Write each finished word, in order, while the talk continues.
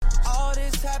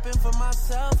trapping for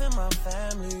myself and my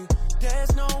family.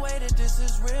 There's no way that this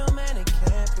is real, man, it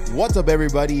can't be. What's up,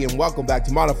 everybody, and welcome back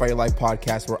to Modify Your Life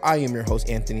podcast, where I am your host,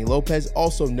 Anthony Lopez,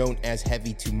 also known as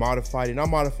Heavy to Modified. And on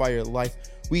Modify Your Life,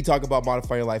 we talk about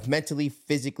modify your life mentally,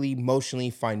 physically, emotionally,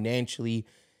 financially,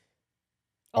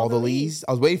 all the leads.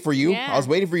 I was waiting for you. Yeah. I was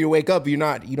waiting for you to wake up. You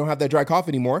don't have that dry cough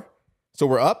anymore. So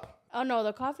we're up. Oh no,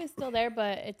 the cough is still there,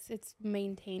 but it's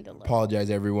maintained a little. Apologize,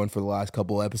 everyone, for the last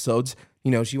couple episodes.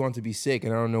 You know, she wants to be sick,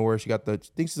 and I don't know where she got thinks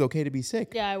it's okay to be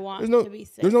sick. Yeah, I want to be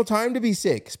sick. There's no time to be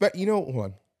sick. Hold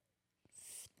on.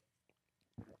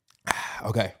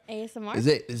 Okay. ASMR? This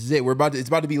is it. It's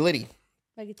about to be litty.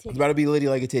 Like a titty. It's about to be litty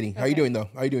like a titty. How you doing, though?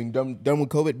 How you doing? Done with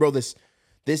COVID? Bro, this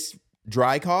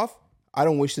dry cough, I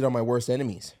don't wish it on my worst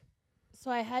enemies.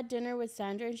 So I had dinner with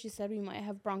Sandra, and she said we might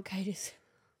have bronchitis.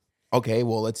 Okay,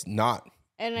 well, let's not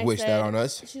wish that on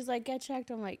us. She's like, get checked.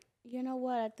 I'm like, you know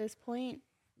what? At this point,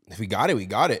 if we got it, we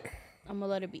got it. I'm going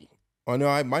to let it be. Oh,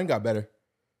 no, mine got better.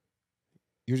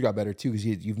 Yours got better, too, because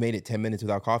you've made it 10 minutes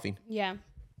without coughing. Yeah.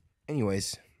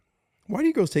 Anyways, why do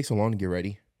you girls take so long to get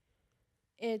ready?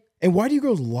 And why do you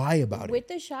girls lie about it? With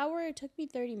the shower, it took me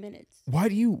 30 minutes. Why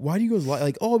do you girls lie?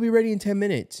 Like, oh, I'll be ready in 10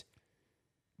 minutes.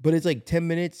 But it's like 10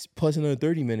 minutes plus another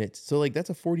 30 minutes. So, like,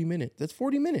 that's 40 minutes. That's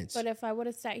 40 minutes. But if I would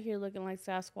have sat here looking like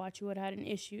Sasquatch, you would have had an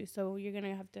issue. So you're going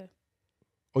to have to...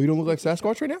 Oh, you don't look like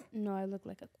Sasquatch right now? No, I look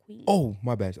like a queen. Oh,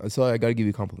 my bad. So I got to give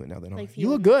you a compliment now then. Like you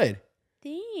look good.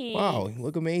 Thanks. Wow, you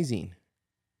look amazing.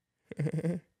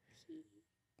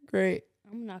 Great.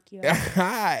 I'm going to knock you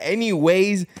out.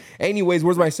 Anyways,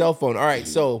 where's my cell phone? All right,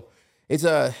 so it's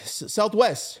a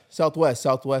Southwest.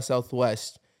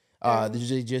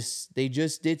 They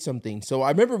just did something. So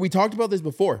I remember we talked about this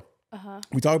before.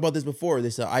 We talked about this before.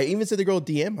 I even said the girl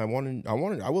DM. I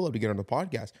would love to get on the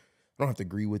podcast. I don't have to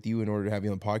agree with you in order to have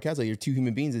you on the podcast. Like, you're two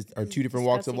human beings that are two different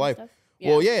walks of life. Yeah.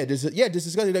 Well, just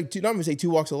discussing. Like, not gonna say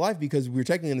two walks of life because we're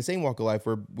technically in the same walk of life.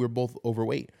 We're both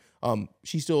overweight.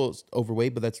 She's still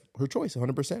overweight, but that's her choice,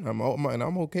 100%.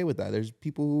 I'm okay with that. There's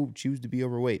people who choose to be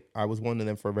overweight. I was one of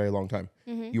them for a very long time.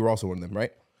 Mm-hmm. You were also one of them,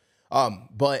 right?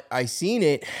 But I seen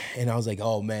it and I was like,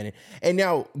 oh man. And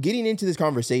now getting into this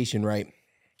conversation, right?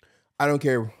 I don't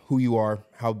care who you are,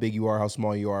 how big you are, how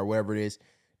small you are, whatever it is.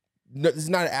 No, this is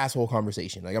not an asshole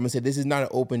conversation. Like, I'm gonna say, this is not an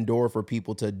open door for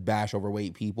people to bash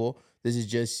overweight people. This is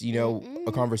just,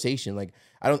 a conversation. Like,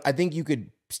 I think you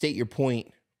could state your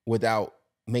point without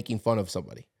making fun of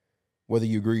somebody, whether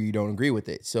you agree or you don't agree with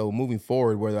it. So moving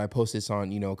forward, whether I post this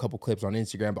on, a couple clips on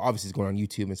Instagram, but obviously it's going on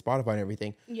YouTube and Spotify and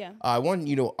everything. Yeah. I want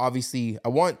you to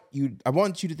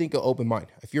think of open mind.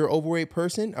 If you're an overweight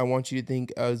person, I want you to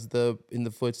think in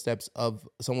the footsteps of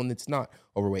someone that's not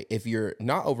overweight. If you're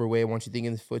not overweight, I want you to think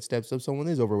in the footsteps of someone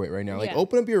that is overweight right now. Like,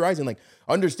 open up your eyes and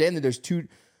understand that there's two.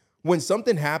 When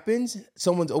something happens,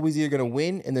 someone's always either going to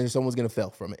win and then someone's going to fail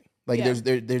from it. Like,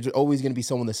 there's always going to be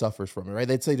someone that suffers from it, right?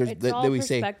 They'd say it's all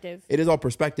perspective. It is all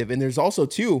perspective. And there's also,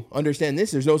 too, understand this,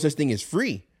 there's no such thing as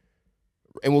free.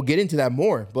 And we'll get into that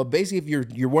more. But basically, if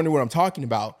you're wondering what I'm talking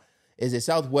about, is that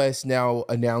Southwest now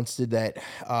announced that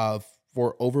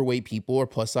for overweight people or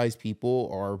plus size people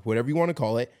or whatever you want to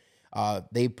call it,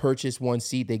 they purchase one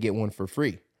seat, they get one for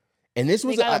free. And this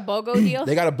was a BOGO deal?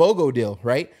 They got a BOGO deal,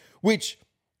 right? Which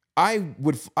I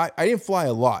didn't fly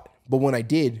a lot. But when I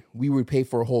did, we would pay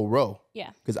for a whole row. Yeah.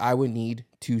 Because I would need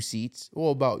 2 seats.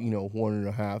 Well, about,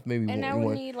 1.5, maybe one. And I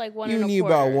would need like 1 and a quarter. You need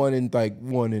about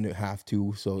 1.5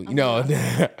 too. So, you know what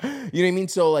I mean?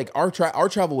 So like our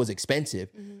travel was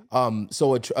expensive. Mm-hmm.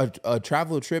 So a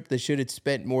travel trip that should have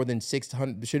spent more than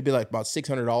 $600, should be like about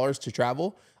 $600 to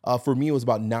travel. For me, it was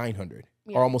about $900.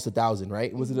 Yeah. Or almost 1,000,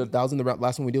 right? Was it 1,000? The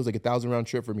last one we did was like 1,000 round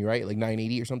trip for me, right? Like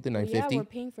 980 or something, 950. Yeah, we're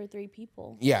paying for 3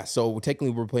 people. Yeah, so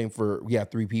technically we're paying for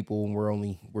 3 people, and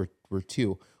we're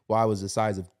 2. Well, I was the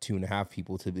size of 2.5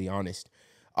 people, to be honest.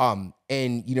 And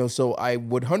so I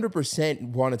would 100%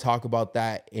 want to talk about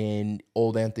that in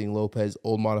old Anthony Lopez,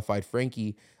 old modified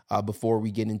Frankie, before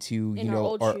we get into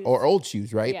our old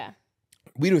shoes, right? Yeah,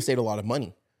 we'd have saved a lot of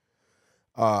money.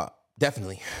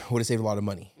 Definitely would have saved a lot of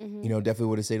money. Mm-hmm. Definitely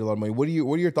would have saved a lot of money. What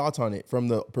are your thoughts on it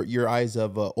from your eyes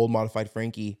of old modified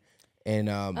Frankie? And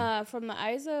from the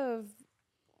eyes of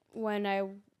when I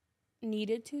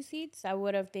needed 2 seats, I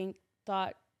would have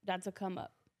thought that's a come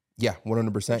up. Yeah,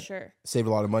 100%. For sure. Saved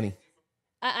a lot of money.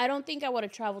 I don't think I would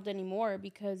have traveled anymore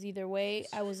because either way,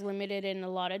 I was limited in a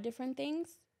lot of different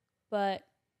things. But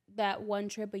that one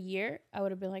trip a year, I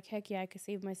would have been like, heck yeah, I could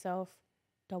save myself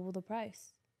double the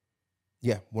price.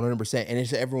 Yeah, 100%. And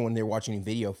it's everyone there watching in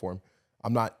video form.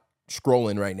 I'm not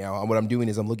scrolling right now. What I'm doing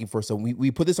is I'm looking for, so we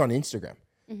put this on Instagram.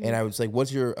 Mm-hmm. And I was like,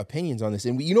 what's your opinions on this?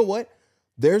 And you know what?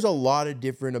 there's a lot of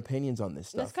different opinions on this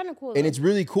stuff. That's kind of cool. And it's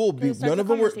really cool. It starts a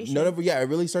conversation. It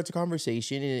really starts a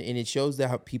conversation, and it shows that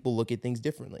how people look at things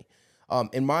differently.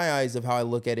 In my eyes, of how I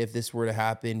look at it, if this were to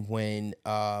happen when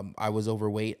I was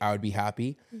overweight, I would be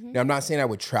happy. Now, I'm not saying I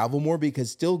would travel more,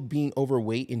 because still being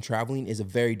overweight and traveling is a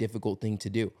very difficult thing to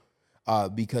do.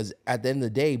 Because at the end of the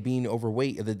day, being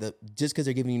overweight, just because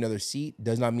they're giving you another seat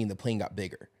does not mean the plane got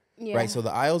bigger. Yeah. Right. So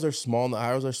the aisles are small, and the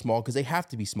aisles are small because they have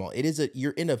to be small.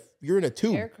 You're in a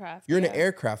tube. Aircraft. You're in an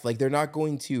aircraft. Like, they're not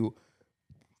going to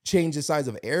change the size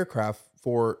of aircraft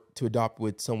to adopt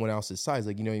with someone else's size.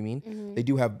 Like, you know what I mean? They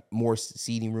do have more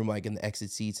seating room, like in the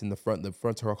exit seats in the front. The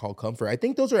fronts are called comfort. I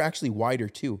think those are actually wider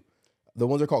too. The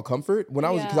ones are called comfort.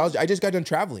 I just got done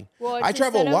traveling. Well, I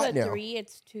travel a lot now. 3,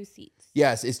 it's 2 seats.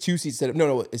 Yes, it's 2 seats.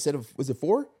 Was it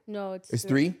 4? No, it's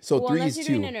 3. So 3 is 2. Unless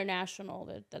you're doing international,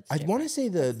 that's I want to say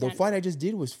the flight I just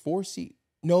did was 4 seat.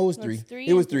 No, it was 3.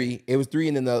 It was 3. It was 3,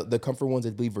 and then the comfort ones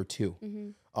I believe were 2.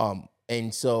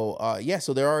 And so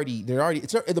so they're already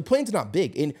the plane's not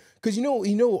big, and because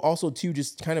also too,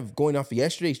 just kind of going off of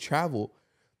yesterday's travel,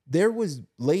 there was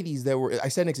ladies that I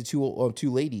sat next to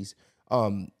two ladies,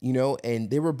 and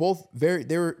they were both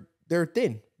they're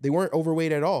thin. They weren't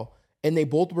overweight at all, and they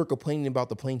both were complaining about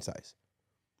the plane size.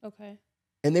 Okay.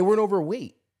 And they weren't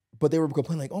overweight, but they were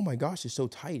complaining like, "Oh my gosh, it's so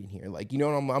tight in here." Like,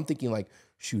 I'm thinking like,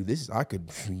 shoot,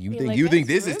 you think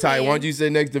this is tight? Why don't you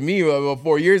sit next to me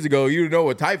 4 years ago? You know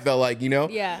what tight felt like,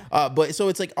 Yeah. But so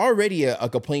it's like already a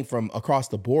complaint from across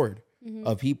the board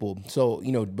of people. So,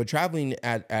 but traveling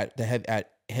at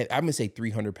I'm gonna say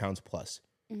 300 pounds plus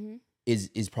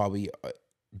is probably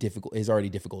difficult. Is already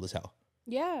difficult as hell.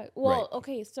 Yeah. Well,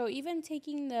 okay. So even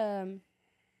taking their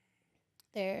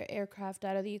aircraft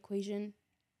out of the equation,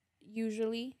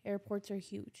 usually airports are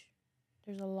huge.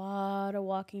 There's a lot of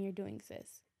walking you're doing,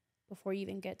 sis, before you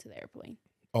even get to the airplane.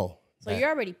 Oh. So you're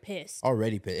already pissed.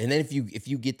 Already pissed. And then if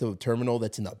you get the terminal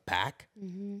that's in the back,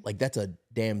 like that's a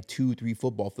damn 2-3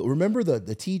 football field. Remember the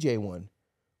TJ one?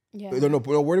 Yeah. No,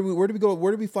 where did we go?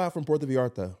 Where did we fly out from Puerto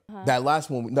Vallarta? That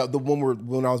last one, the one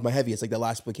when I was my heaviest, like the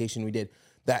last application we did.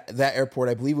 That airport,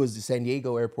 I believe, was the San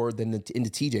Diego airport, then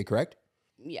into TJ, correct?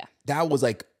 Yeah. That was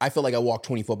like, I felt like I walked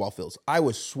 20 football fields. I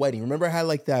was sweating. Remember I had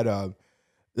like that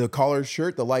the collared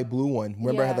shirt, the light blue one.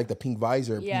 Remember I had like the pink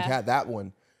visor, pink hat, that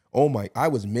one. Oh my, I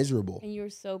was miserable. And you were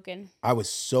soaking. I was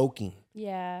soaking.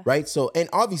 Yeah. Right? So, and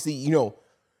obviously,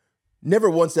 never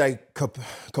once did I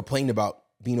complain about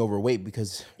being overweight,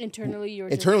 because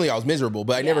internally I was miserable,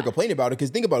 but I never complained about it, because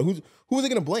think about it, who was I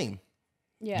going to blame?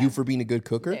 Yeah. You for being a good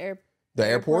cooker? The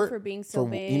airport for being so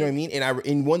big. You know what I mean?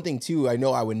 And one thing too, I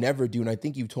know I would never do, and I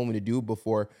think you told me to do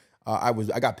before. I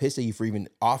got pissed at you for even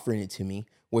offering it to me,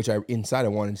 which I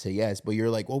wanted to say yes, but you're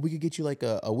like, well, we could get you like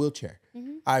a wheelchair.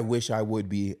 I wish I would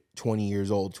be 20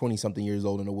 something years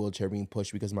old in a wheelchair being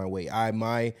pushed because of my weight.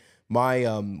 My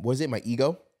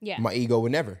ego? Yeah. My ego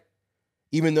would never.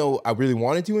 Even though I really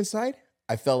wanted to inside,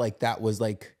 I felt like that was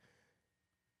like,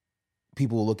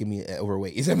 people will look at me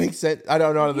overweight. Does that make sense? I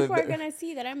don't know. People are going to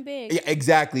see that I'm big. Yeah,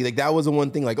 exactly. Like that was the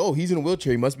one thing, like, oh, he's in a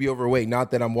wheelchair, he must be overweight.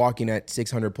 Not that I'm walking at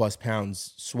 600 plus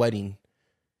pounds, sweating.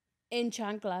 In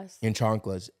chanclas.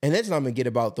 And that's not going to get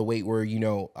about the weight where,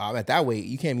 I'm at that weight,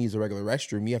 you can't use the regular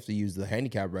restroom. You have to use the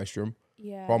handicap restroom.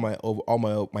 Yeah. For all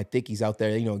my thickies out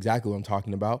there, they know exactly what I'm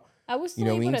talking about. I was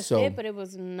still able to fit, but it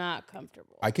was not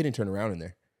comfortable. I couldn't turn around in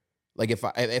there. Like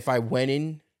if I went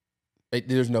in,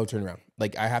 there's no turnaround.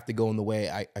 Like I have to go in the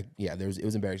way. It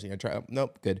was embarrassing. I tried.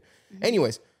 Nope, good.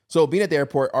 Anyways, so being at the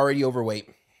airport, already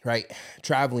overweight, right?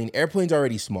 Traveling, airplane's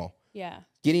already small. Yeah.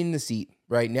 Getting in the seat,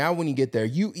 right? Now when you get there,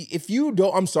 if you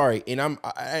don't, I'm sorry,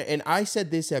 and I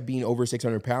said this at being over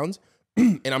 600 pounds,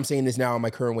 and I'm saying this now on my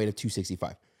current weight of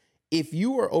 265. If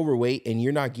you are overweight and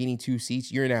you're not getting 2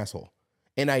 seats, you're an asshole.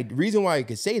 And reason why I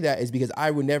could say that is because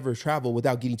I would never travel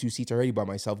without getting 2 seats already by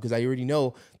myself, because I already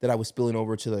know that I was spilling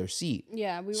over to the other seat.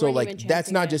 Yeah, we so like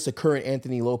that's not just a current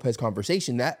Anthony Lopez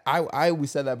conversation. That I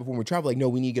always said that before we travel. Like, no,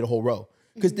 we need to get a whole row,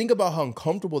 because think about how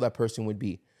uncomfortable that person would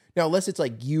be. Now, unless it's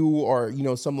like you or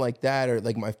something like that, or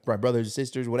like my brothers and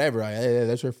sisters, whatever.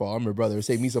 That's her fault. I'm her brother.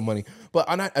 Save me some money. But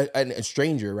I'm not a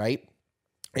stranger, right?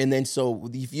 And then so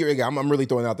if you're, I'm really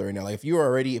throwing it out there right now. Like if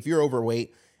you're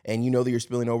overweight, and you know that you're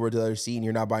spilling over to the other seat and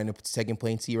you're not buying a second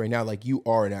plane seat right now, like you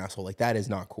are an asshole. Like that is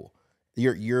not cool.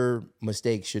 Your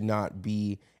mistake should not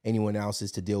be anyone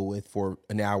else's to deal with for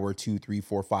an hour, 2, 3,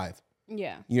 4, 5.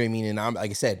 Yeah. You know what I mean? And I'm,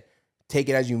 like I said, take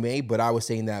it as you may, but I was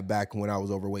saying that back when I was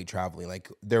overweight traveling.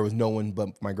 Like there was no one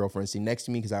but my girlfriend sitting next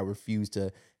to me, because I refused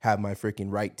to have my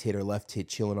freaking right tit or left tit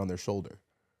chilling on their shoulder.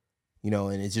 And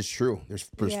it's just true. There's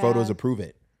photos to prove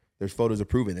it. There's photos to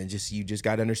prove it. And you just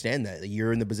got to understand that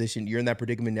you're in the position, you're in that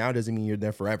predicament now. Doesn't mean you're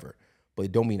there forever.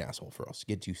 But don't be an asshole for us.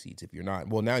 Get 2 seats if you're not.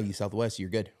 Well, now you Southwest, you're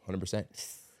good, 100%.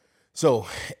 So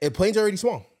plane's already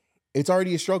small. It's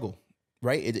already a struggle,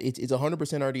 right? It's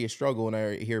 100% already a struggle. And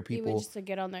I hear people even just to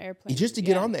get on the airplane,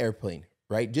 get on the airplane,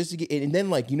 right? Just to get, and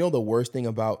then like the worst thing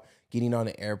about getting on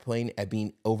an airplane at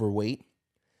being overweight,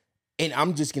 and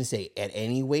I'm just gonna say at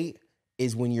any weight,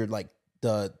 is when you're like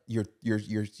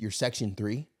you're section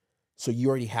 3, so you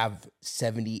already have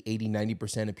 70, 80,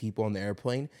 90% of people on the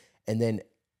airplane, and then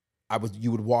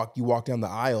you walk down the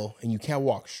aisle and you can't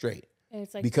walk straight. And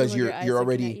it's like because you're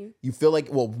already you feel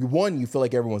like, well, one, you feel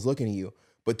like everyone's looking at you,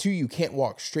 but 2, you can't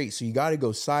walk straight, so you got to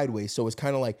go sideways. So it's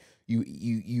kind of like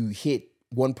you hit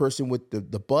one person with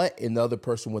the butt and the other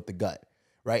person with the gut,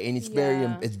 right? And it's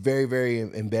very very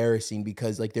embarrassing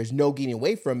because like there's no getting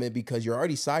away from it because you're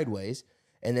already sideways,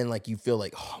 and then like you feel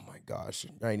like, oh my gosh,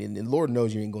 right? And Lord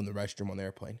knows you ain't going to the restroom on the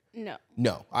airplane.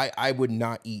 No, I would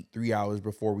not eat 3 hours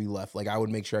before we left. Like I would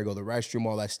make sure I go to the restroom,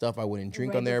 all that stuff. I wouldn't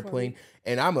drink on the airplane.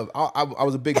 And I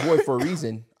was a big boy for a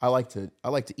reason. I like to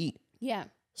eat. Yeah.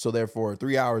 So therefore,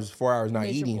 3 hours, 4 hours not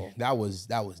eating, that was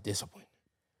discipline.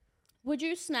 Would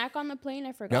you snack on the plane?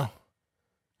 I forgot. No.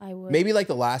 I would. Maybe like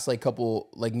the last like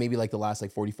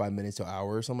 45 minutes to an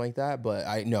hour or something like that. But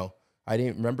I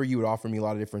didn't remember. You would offer me a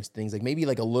lot of different things, like maybe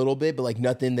like a little bit, but like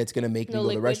nothing that's gonna make me go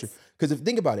to the restroom. Because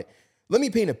think about it, let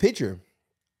me paint a picture.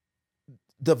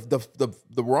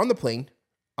 We're on the plane.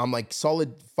 I'm like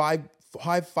solid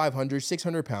 500,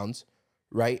 600 pounds,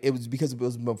 right? It was because it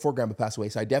was before Grandpa passed away,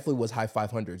 so I definitely was high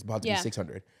 500s, about to be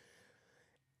 600.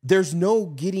 There's no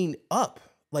getting up.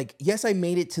 Like, yes, I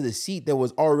made it to the seat that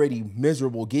was already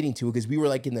miserable getting to because we were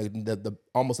like in the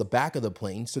almost the back of the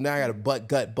plane. So now I got to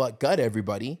butt gut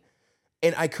everybody.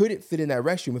 And I couldn't fit in that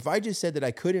restroom. If I just said that I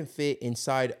couldn't fit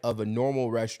inside of a normal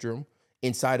restroom,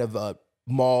 inside of a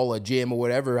mall, a gym, or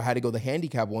whatever, I had to go the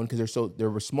handicap one because they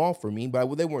were small for me. But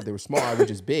they weren't. They were small. I was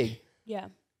just big. Yeah.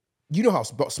 You know how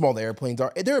small the airplanes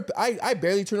are. I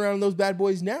barely turn around in those bad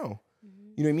boys now.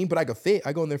 Mm-hmm. You know what I mean? But I could fit.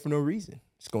 I go in there for no reason.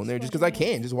 Just go in there just because I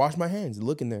can. Just wash my hands and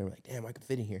look in there. Like, damn, I could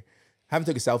fit in here. Haven't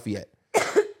took a selfie yet.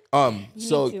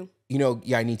 So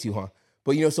I need to, huh?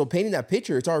 But, so painting that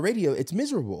picture, it's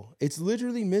miserable. It's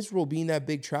literally miserable being that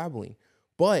big traveling.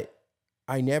 But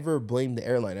I never blamed the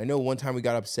airline. I know one time we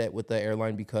got upset with the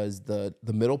airline because the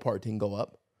middle part didn't go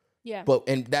up. Yeah.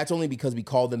 And that's only because we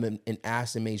called them and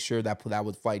asked and made sure that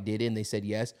flight did it, and they said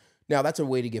yes. Now, that's a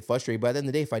way to get frustrated. But at the end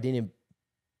of the day, if I didn't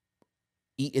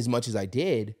eat as much as I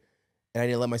did, and I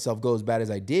didn't let myself go as bad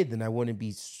as I did, then I wouldn't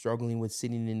be struggling with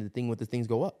sitting in the thing with the things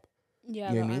go up.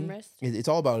 Yeah, you know what I mean? Armrest. It's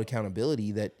all about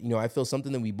accountability that, I feel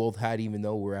something that we both had even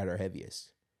though we're at our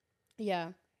heaviest. Yeah.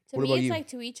 To me, it's like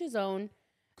to each his own.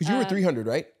 Because you were 300,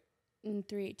 right?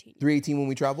 318. 318 when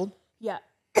we traveled? Yeah.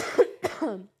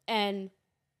 And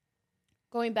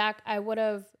going back, I would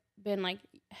have been like,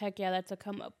 heck yeah, that's a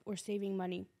come up. We're saving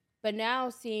money. But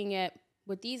now seeing it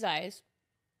with these eyes,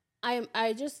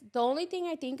 the only thing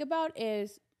I think about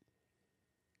is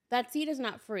that seat is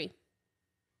not free.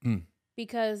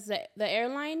 Because the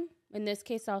airline, in this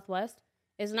case Southwest,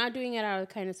 is not doing it out of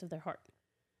the kindness of their heart.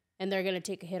 And they're going to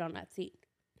take a hit on that seat.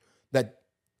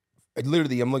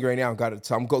 Literally, I'm looking right now. Got it.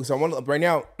 So I want right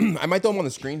now, I might throw them on the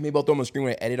screen. Maybe I'll throw them on the screen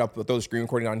when I edit. I'll throw the screen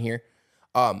recording on here.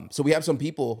 So we have some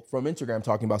people from Instagram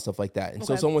talking about stuff like that. And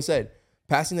so someone said,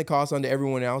 passing the cost on to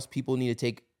everyone else, people need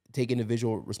to take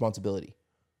individual responsibility.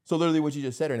 So literally what you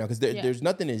just said right now, because there's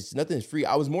nothing is free.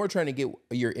 I was more trying to get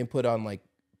your input on like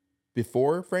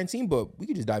before Francine, but we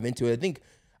could just dive into it.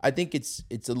 I think it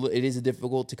is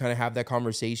difficult to kind of have that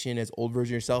conversation as old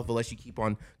version yourself, unless you keep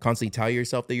on constantly telling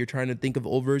yourself that you're trying to think of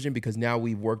old version, because now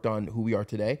we've worked on who we are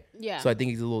today. Yeah. So I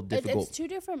think it's a little difficult. It's two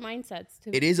different mindsets.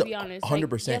 To be honest,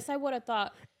 100%. Yes, I would have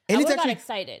thought. And I would have got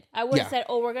excited. I would have said,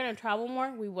 "Oh, we're gonna travel more."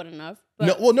 We wouldn't have.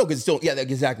 But no, because it's still,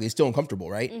 exactly. It's still uncomfortable,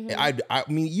 right? Mm-hmm. I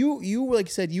mean, you like I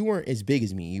said, you weren't as big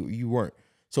as me. You weren't.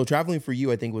 So traveling for you,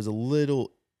 I think, was a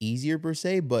little easier per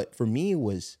se, but for me, it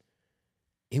was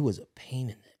a pain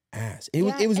in the ass. It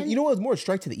was. It was more a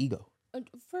strike to the ego.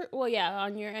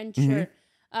 On your end, sure.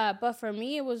 But for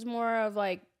me, it was more of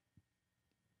like,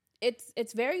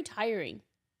 it's very tiring.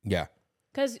 Yeah.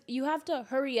 Because you have to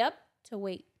hurry up to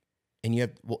wait. And you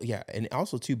have, and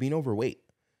also too, being overweight,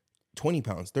 20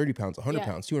 pounds, 30 pounds, 100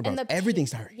 pounds, 200 pounds, everything's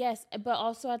tiring. Yes, but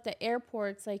also at the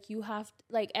airports, like you have to,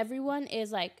 like everyone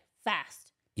is like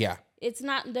fast. Yeah. It's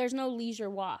not, there's no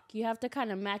leisure walk. You have to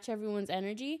kind of match everyone's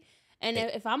energy. And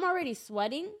if I'm already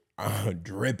sweating.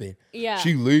 Dripping. Yeah.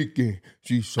 She leaking.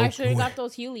 She's so I should have got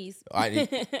those Heelys. I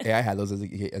had those as a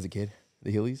kid.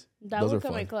 The Heelys. That would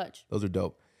come in clutch. Those are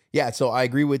dope. Yeah, so I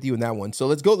agree with you in that one. So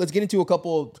let's get into a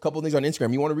couple things on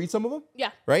Instagram. You want to read some of them?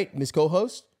 Yeah. Right, Miss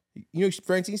Co-host. You know,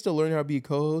 Francine's still learning how to be a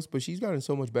co-host, but she's gotten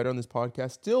so much better on this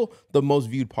podcast. Still the most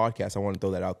viewed podcast. I want to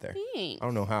throw that out there. Thanks. I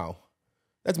don't know how.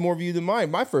 That's more viewed than mine.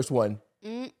 My first one.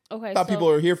 Okay. Thought people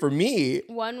are here for me.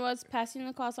 One was passing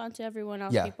the cost on to everyone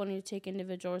else. Yeah. People need to take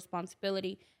individual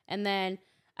responsibility. And then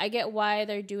I get why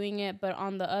they're doing it, but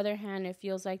on the other hand, it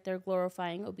feels like they're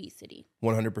glorifying obesity.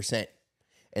 100%.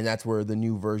 And that's where the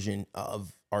new version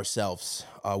of ourselves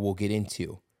we'll get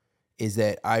into, is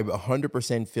that I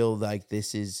 100% feel like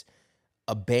this is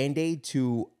a Band-Aid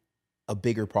to a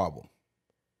bigger problem,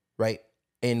 right?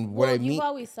 And what I mean... You've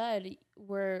always said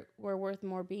we're worth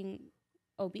more being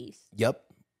obese. Yep,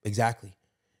 exactly.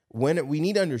 When we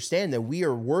need to understand that we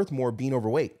are worth more being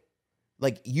overweight.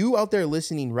 Like, you out there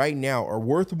listening right now are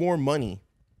worth more money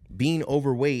being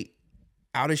overweight,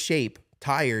 out of shape,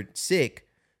 tired, sick,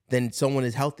 than someone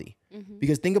is healthy. Mm-hmm.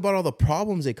 Because think about all the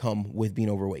problems that come with being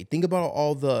overweight. Think about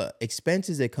all the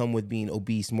expenses that come with being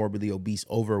obese, morbidly obese,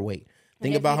 overweight.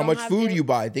 Think about how much food you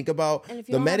buy. Think about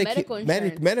the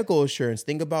medical insurance.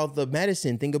 Think about the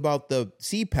medicine. Think about the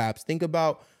CPAPs. Think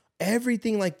about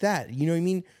everything like that. You know what I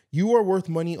mean? You are worth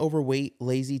money overweight,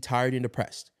 lazy, tired, and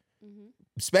depressed. Mm-hmm.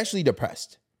 Especially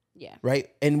depressed. Yeah. Right?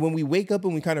 And when we wake up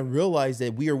and we kind of realize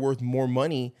that we are worth more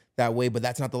money that way, but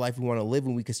that's not the life we want to live,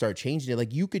 and we could start changing it.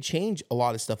 Like, you could change a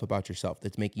lot of stuff about yourself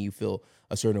that's making you feel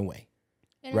a certain way.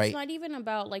 And right? It's not even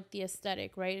about like the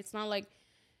aesthetic, right? It's not like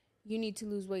you need to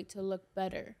lose weight to look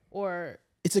better, or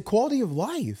it's a quality of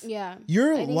life. Yeah.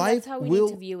 Your I think life that's how we will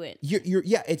need to view it.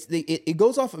 It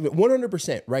goes off of it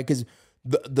 100%, right? Because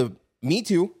the me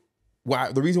too.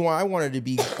 The reason why I wanted to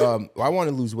be I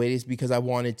wanted to lose weight is because I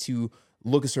wanted to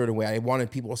look a certain way. I wanted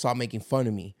people to stop making fun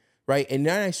of me, right? And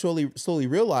then I slowly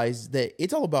realized that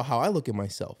it's all about how I look at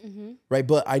myself, right?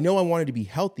 But I know I wanted to be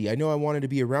healthy. I know I wanted to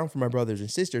be around for my brothers and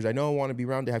sisters. I know I want to be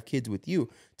around to have kids with you,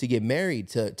 to get married,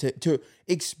 to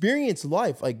experience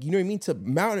life. Like, you know what I mean?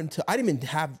 I didn't even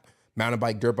have mountain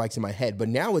bike, dirt bikes in my head, but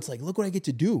now it's like, look what I get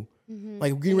to do.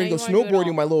 Like, we're getting ready to go snowboarding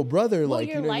with my little brother. Well, like,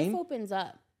 your you know what I life mean? opens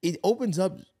up. It opens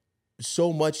up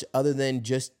so much other than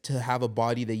just to have a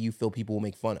body that you feel people will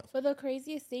make fun of. But the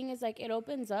craziest thing is, like, it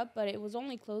opens up, but it was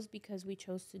only closed because we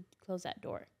chose to close that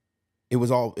door.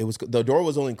 The door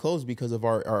was only closed because of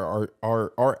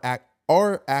our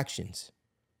actions,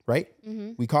 right?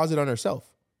 Mm-hmm. We caused it on ourselves,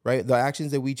 right? The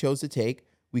actions that we chose to take,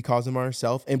 we caused them on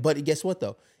ourselves. But guess what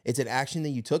though? It's an action that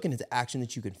you took, and it's an action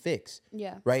that you can fix.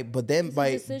 Yeah. Right. But then it's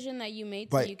a decision that you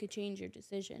made, so you could change your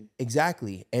decision.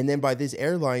 Exactly. And then by this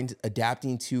airlines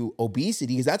adapting to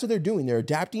obesity, because that's what they're doing. They're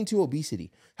adapting to obesity.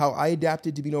 How I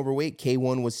adapted to being overweight.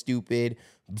 K1 was stupid.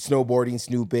 Snowboarding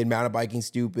stupid. Mountain biking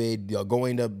stupid.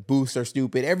 Going to booths are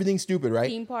stupid. Everything's stupid, right?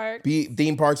 Theme parks.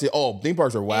 Theme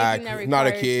parks are whack. I'm not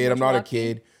a kid. I'm not a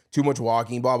kid. Too much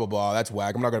walking. Blah blah blah. That's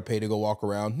whack. I'm not gonna pay to go walk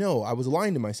around. No, I was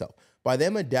lying to myself. By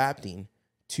them adapting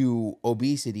to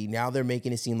obesity, now they're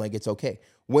making it seem like it's okay.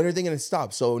 When are they going to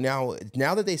stop? So now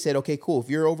that they said, okay, cool, if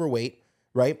you're overweight,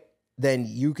 right, then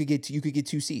you could get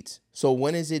 2 seats. So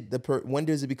when does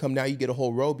it become now you get a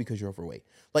whole row because you're overweight?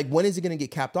 Like, when is it going to get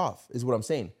capped off? Is what I'm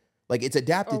saying. Like, it's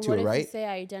adapted to it, right? What if you say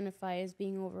I identify as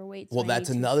being overweight? So well, that's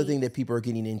another thing that people are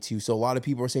getting into. So a lot of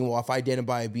people are saying, well, if I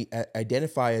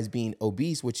identify as being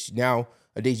obese, which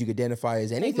nowadays you can identify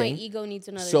as anything. Like, my ego needs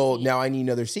another seat. So now I need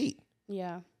another seat.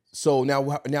 Yeah. So now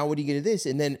what do you get to this?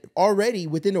 And then already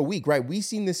within a week, right? We've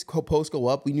seen this post go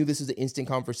up. We knew this is an instant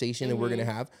conversation that we're going to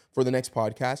have for the next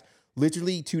podcast.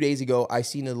 Literally 2 days ago, I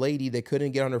seen a lady that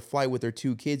couldn't get on her flight with her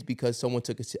 2 kids because someone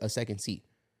took a second seat.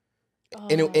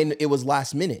 And it was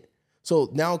last minute. So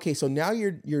now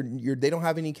you're they don't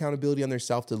have any accountability on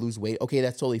themselves to lose weight. Okay,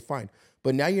 that's totally fine.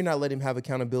 But now you're not letting them have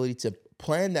accountability to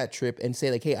plan that trip and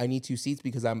say like, hey, I need 2 seats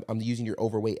because I'm using your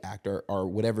overweight act or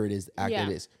whatever it is it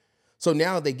is. So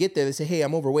now they get there, they say, hey,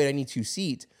 I'm overweight, I need 2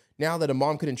 seats. Now that a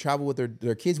mom couldn't travel with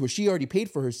their kids where she already paid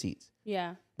for her seats.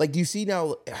 Yeah. Like, do you see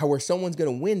now how where someone's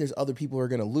going to win, there's other people who are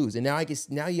going to lose. And now I guess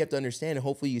now you have to understand, and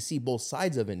hopefully you see both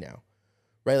sides of it now,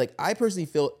 right? Like, I personally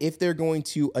feel if they're going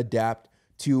to adapt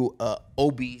to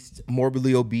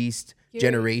morbidly obese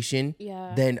generation,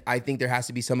 then I think there has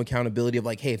to be some accountability of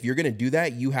like, hey, if you're going to do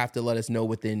that, you have to let us know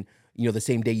within the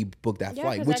same day you book that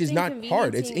flight, which is not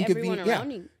hard. It's inconvenient.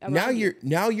 Now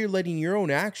you're letting your own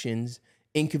actions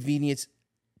inconvenience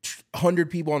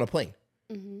 100 people on a plane,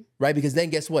 right? Because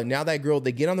then guess what? Now that girl,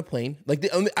 they get on the plane. Like,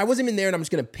 I wasn't even there, and I'm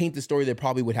just gonna paint the story that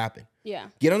probably would happen. Yeah.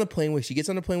 Get on the plane she gets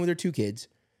on the plane with her 2 kids,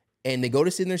 and they go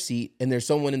to sit in their seat, and there's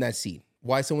someone in that seat.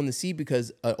 Why someone in the seat?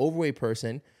 Because an overweight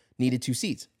person needed 2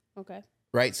 seats. Okay.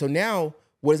 Right. So now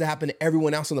what does that happen to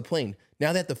everyone else on the plane?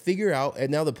 Now they have to figure out,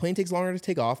 and now the plane takes longer to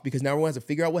take off because now everyone has to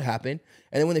figure out what happened.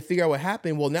 And then when they figure out what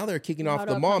happened, well, now they're kicking off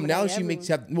the mom. Now she makes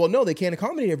no, they can't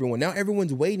accommodate everyone. Now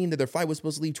everyone's waiting that their flight was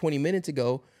supposed to leave 20 minutes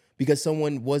ago because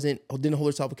someone didn't hold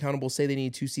herself accountable, say they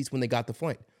needed 2 seats when they got the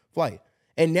flight.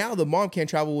 And now the mom can't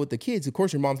travel with the kids. Of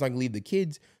course, your mom's not gonna leave the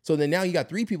kids. So then now you got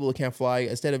 3 people that can't fly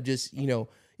instead of just,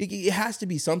 it has to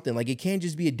be something. Like, it can't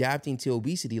just be adapting to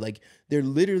obesity. Like, they're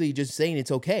literally just saying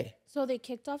it's okay. So they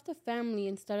kicked off the family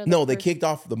instead of no, they kicked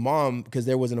off the mom because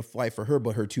there wasn't a flight for her,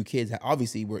 but her 2 kids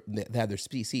obviously they had their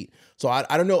seat. So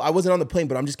I don't know. I wasn't on the plane,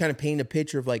 but I'm just kind of painting a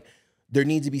picture of like there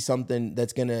needs to be something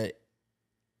that's gonna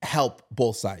help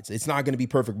both sides. It's not gonna be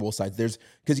perfect both sides.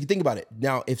 Because you think about it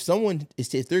now. If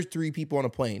there's 3 people on a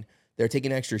plane, they're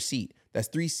taking an extra seat. That's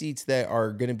 3 seats that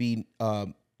are gonna be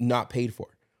not paid for.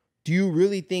 Do you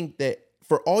really think that,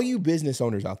 for all you business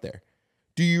owners out there,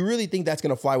 do you really think that's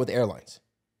gonna fly with airlines?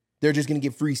 They're just going to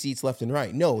give free seats left and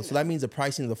right. No. So that means the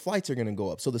pricing of the flights are going to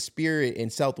go up. So the Spirit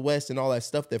and Southwest and all that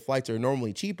stuff, that flights are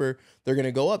normally cheaper, they're going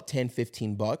to go up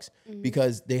 $10-15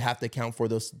 because they have to account for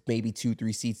those maybe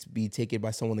 2-3 seats be taken by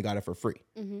someone that got it for free.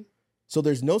 So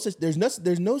there's no such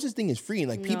thing as free. And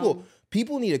like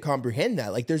people need to comprehend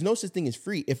that. Like, there's no such thing as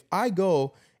free. If I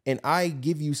go and I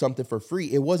give you something for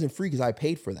free, it wasn't free because I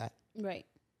paid for that. Right.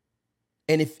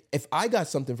 And if I got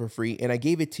something for free and I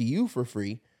gave it to you for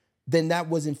free, then that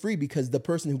wasn't free because the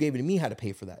person who gave it to me had to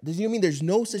pay for that. You know what I mean? There's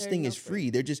no such thing as free.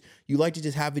 They're just, you like to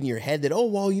just have in your head that, oh,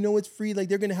 well, it's free. Like,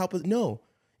 they're going to help us. No,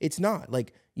 it's not.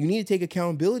 Like, you need to take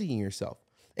accountability in yourself.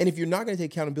 And if you're not going to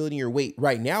take accountability in your weight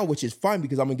right now, which is fine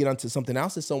because I'm going to get onto something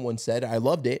else that someone said, I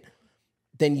loved it,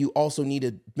 then you also need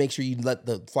to make sure you let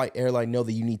the airline know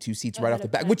that you need 2 seats right off the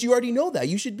bat, which you already know that.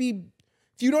 You should be,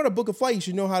 if you know how to book a flight, you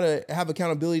should know how to have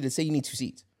accountability to say you need 2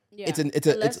 seats. Yeah.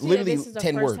 It's literally 10 words. This is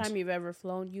the first time you've ever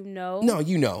flown. No,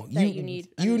 you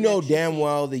know damn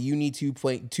well that you need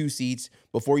 2 seats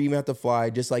before you even have to fly.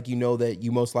 Just like you know that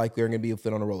you most likely are going to be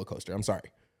fit on a roller coaster. I'm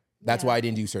sorry, that's why I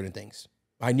didn't do certain things.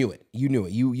 I knew it. You knew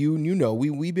it. You know.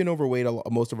 We've been overweight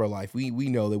most of our life. We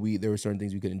know that there were certain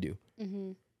things we couldn't do.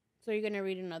 Mm-hmm. So you're gonna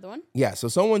read another one? Yeah. So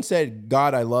someone said,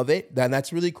 "God, I love it."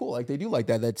 That's really cool. Like, they do like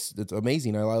that. That's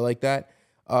amazing. I like that.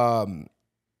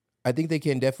 I think they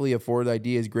can definitely afford. The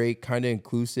idea is great, kind of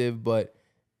inclusive, but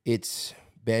it's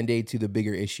Band-Aid to the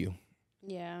bigger issue.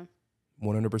 Yeah.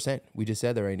 100%. We just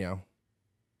said that right now.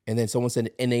 And then someone said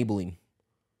enabling.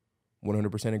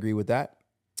 100% agree with that.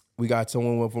 We got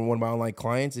someone from one of my online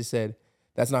clients. They said,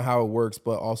 that's not how it works,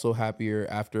 but also happier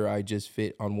after I just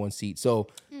fit on 1 seat. So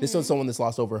this is someone that's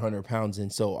lost over 100 pounds.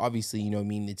 And so obviously,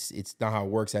 it's not how it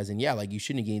works, as in, like, you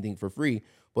shouldn't get anything for free.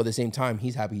 But at the same time,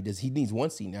 he's happy. He needs 1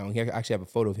 seat now. He actually have a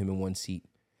photo of him in 1 seat.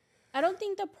 I don't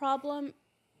think the problem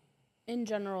in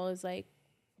general is like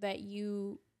that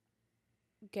you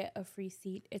get a free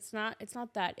seat. It's not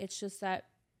that. It's just that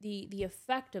the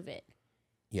effect of it.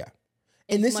 Yeah.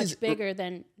 And this is much bigger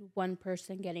than one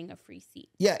person getting a free seat.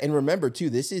 Yeah, and remember too,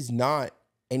 this is not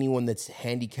anyone that's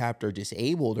handicapped or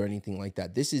disabled or anything like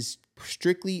that. This is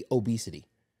strictly obesity.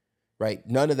 Right?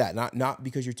 None of that. Not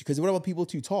because because what about people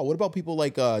too tall? What about people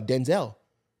like Denzel?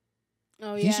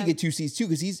 Oh, yeah. He should get 2 seats too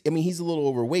because he's a little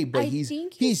overweight, but he's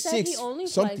 6 he only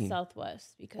something. Flies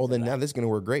Southwest because now this is gonna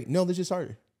work great. No, they just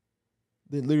started.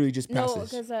 They literally just passed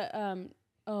this. No, because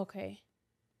okay.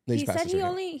 He said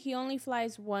he only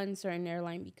flies one certain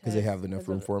airline because they have enough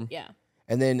room for him. Yeah.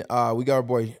 And then we got our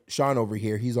boy Sean over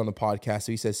here. He's on the podcast,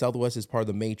 so he says Southwest is part of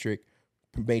the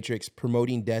Matrix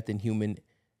promoting death in human.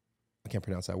 I can't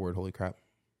pronounce that word. Holy crap.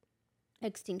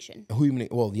 Extinction.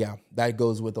 Well, yeah, that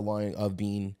goes with the line of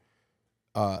being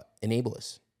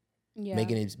enablers. Yeah.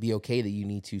 Making it be okay that you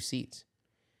need 2 seats.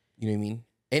 You know what I mean?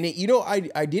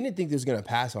 And I didn't think this was gonna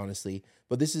pass, honestly.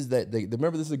 But this is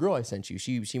remember, this is the girl I sent you.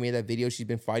 She made that video. She's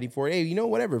been fighting for it. Hey,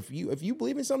 whatever. If you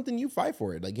believe in something, you fight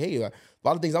for it. Like, hey, a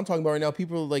lot of things I'm talking about right now,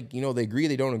 people are like, they agree,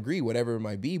 they don't agree, whatever it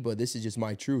might be. But this is just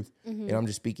my truth, and I'm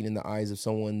just speaking in the eyes of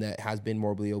someone that has been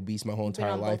morbidly obese my whole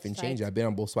entire life and changed. I've been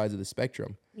on both sides of the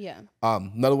spectrum. Yeah.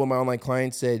 Another one of my online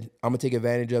clients said, I'm gonna take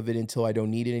advantage of it until I don't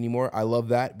need it anymore. I love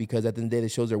that because at the end of the day,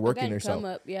 that shows they're working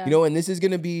themselves. Yeah. And this is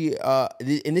gonna be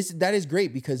that is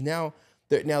great because now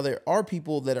there are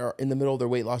people that are in the middle of their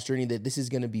weight loss journey that this is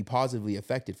going to be positively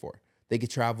affected for. They could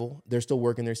travel. They're still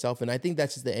working themselves. And I think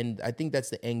that's just the end. I think that's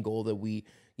the end goal that we,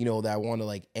 that I want to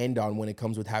like end on when it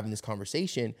comes with having this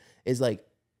conversation is like,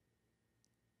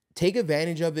 take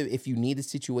advantage of it if you need the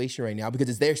situation right now because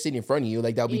it's there sitting in front of you.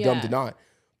 Like, that would be dumb to not.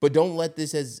 But don't let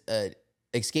this as a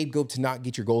scapegoat to not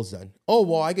get your goals done. Oh,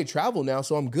 well, I could travel now,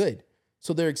 so I'm good.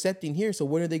 So they're accepting here. So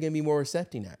when are they going to be more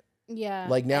accepting at? Yeah.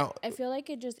 Like now, I feel like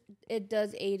it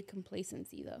does aid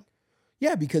complacency though.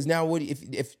 Yeah, because now what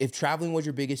if traveling was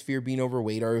your biggest fear, being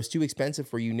overweight, or it was too expensive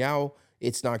for you, now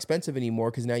it's not expensive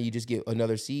anymore because now you just get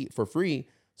another seat for free.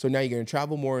 So now you're going to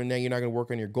travel more and now you're not going to work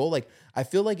on your goal. Like, I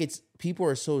feel like people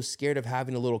are so scared of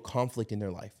having a little conflict in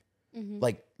their life.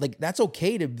 Like that's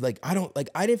okay to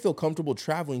I didn't feel comfortable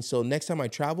traveling. So next time I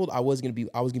traveled, I was going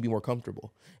to be more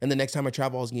comfortable. And the next time I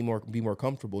travel, I was going to be more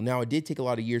comfortable. Now it did take a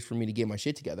lot of years for me to get my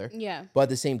shit together. Yeah. But at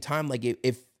the same time, like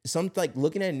if some, like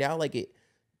looking at it now, like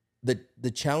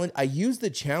the challenge, I use the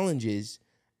challenges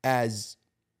as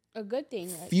a good thing,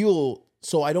 fuel,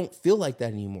 so I don't feel like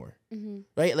that anymore.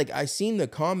 Right? Like, I seen the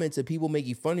comments of people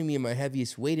making fun of me in my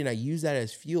heaviest weight, and I use that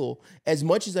as fuel as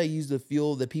much as I use the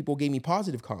fuel that people gave me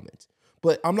positive comments.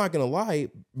 But I'm not gonna lie,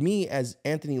 me as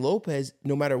Anthony Lopez,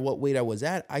 no matter what weight I was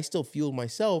at, I still fueled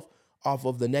myself off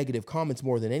of the negative comments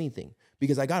more than anything,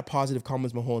 because I got positive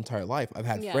comments my whole entire life. I've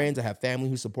had friends, I have family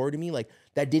who supported me. Like,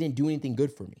 that didn't do anything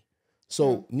good for me.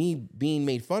 So me being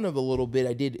made fun of a little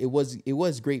bit, it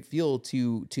was great fuel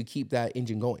to keep that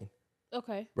engine going.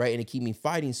 Okay. Right. And to keep me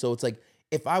fighting. So it's like,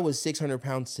 if I was 600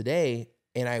 pounds today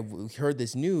and I heard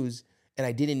this news and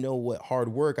I didn't know what hard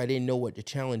work, I didn't know what the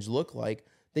challenge looked like,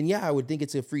 then yeah, I would think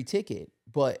it's a free ticket.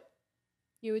 But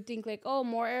you would think like, oh,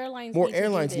 more airlines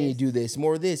need to do this,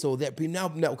 more of this, or that. But now,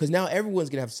 because now everyone's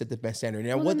going to have to set the best standard.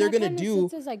 Now, what they're going to do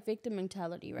is like victim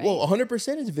mentality, right? Well,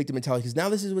 100% is a victim mentality, because now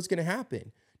this is what's going to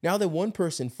happen. Now that one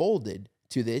person folded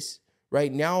to this,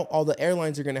 right, now all the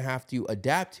airlines are going to have to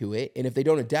adapt to it. And if they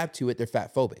don't adapt to it, they're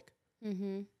fat phobic.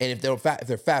 And if they're fat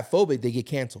phobic, they get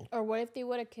canceled. Or what if they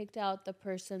would have kicked out the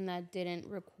person that didn't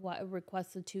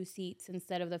request the 2 seats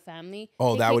instead of the family?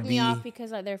 Oh, that would me be off because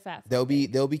they're fat. They'll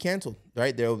be canceled,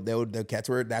 right?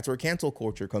 That's where cancel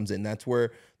culture comes in. That's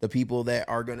where the people that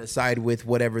are going to side with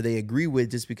whatever they agree with,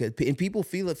 just because, and people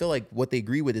feel like what they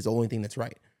agree with is the only thing that's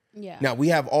right. Yeah. Now,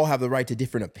 we all have the right to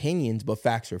different opinions, but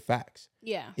facts are facts.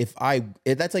 Yeah. If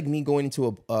that's like me going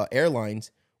into airlines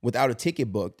without a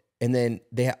ticket booked, and then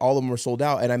all of them were sold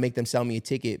out, and I make them sell me a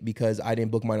ticket because I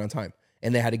didn't book mine on time,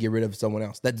 and they had to get rid of someone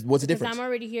else. What's the difference? I'm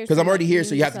already here. Because I'm already here,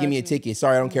 so you have to give me a ticket.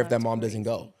 Sorry, I don't care if that mom doesn't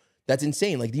go. That's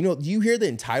insane. Like, do you hear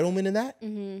the entitlement in that?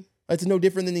 That's no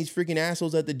different than these freaking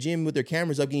assholes at the gym with their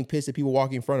cameras up getting pissed at people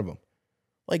walking in front of them.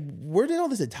 Like, where did all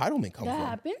this entitlement come from? That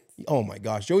happens? Oh my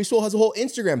gosh. Joey Soul has a whole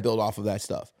Instagram built off of that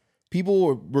stuff.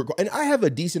 People were, and I have a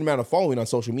decent amount of following on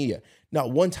social media.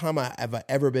 Not one time have I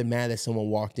ever been mad that someone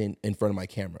walked in front of my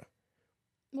camera.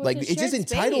 Well, like, it's just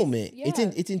entitlement. Yeah.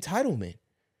 It's entitlement.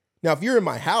 Now, if you're in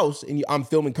my house and I'm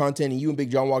filming content and you and Big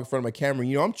John walk in front of my camera,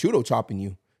 I'm chudo chopping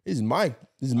you. This is my.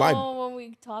 Oh, when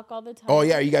we talk all the time. Oh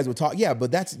yeah, you guys would talk. Yeah,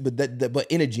 but but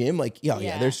in a gym, like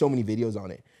yeah. There's so many videos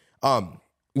on it.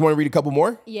 You want to read a couple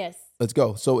more? Yes. Let's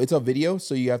go. So it's a video,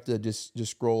 so you have to just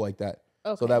scroll like that.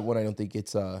 Okay. So that one, I don't think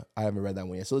it's. I haven't read that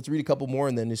one yet. So let's read a couple more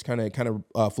and then just kind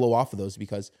of flow off of those,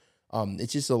 because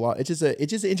it's just a lot. It's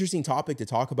just an interesting topic to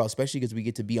talk about, especially because we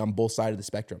get to be on both sides of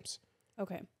the spectrums.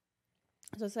 Okay.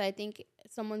 So I think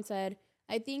someone said,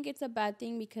 I think it's a bad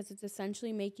thing because it's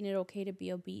essentially making it okay to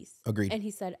be obese. Agreed. And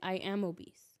he said, I am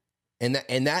obese. And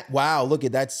that wow, look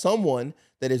at that. Someone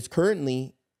that is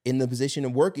currently in the position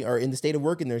of working, or in the state of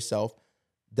working themselves,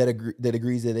 that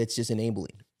agrees that it's just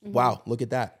enabling. Wow, look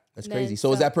at that. That's crazy.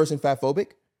 So is that person fat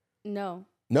phobic? No,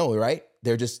 right?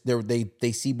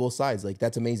 They see both sides. Like,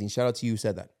 that's amazing. Shout out to you who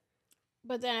said that.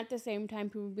 But then at the same time,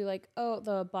 people would be like, oh,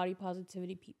 the body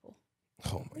positivity people.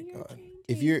 Oh my God.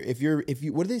 If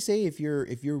you what do they say? If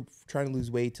you're trying to lose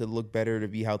weight to look better, to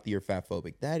be healthy, or fat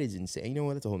phobic, that is insane. You know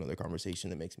what? That's a whole nother conversation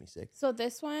that makes me sick. So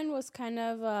this one was kind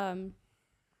of,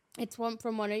 it's one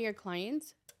from one of your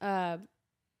clients. I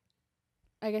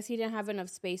guess he didn't have enough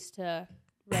space to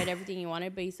write everything he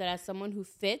wanted, but he said, as someone who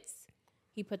fits,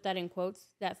 he put that in quotes,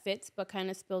 that fits, but kind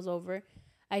of spills over.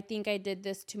 I think I did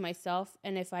this to myself,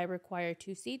 and if I require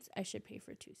 2 seats, I should pay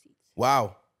for 2 seats.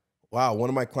 Wow. One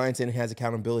of my clients in has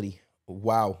accountability.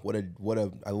 Wow. What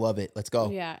a, I love it. Let's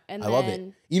go. Yeah. And I love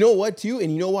it. You know what too?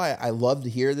 And you know why I love to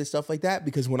hear this stuff like that?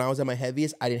 Because when I was at my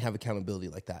heaviest, I didn't have accountability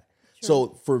like that. True. So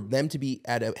for them to be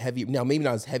at a heavy, now maybe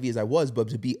not as heavy as I was, but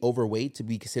to be overweight, to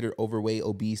be considered overweight,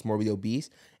 obese, morbidly obese,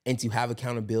 and to have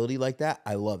accountability like that,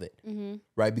 I love it.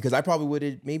 Right? Because I probably would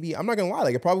have, maybe, I'm not going to lie,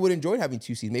 like I probably would have enjoyed having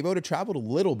 2 seats. Maybe I would have traveled a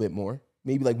little bit more,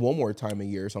 maybe like one more time a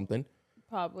year or something.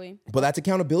 Probably. But that's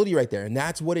accountability right there. And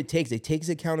that's what it takes. It takes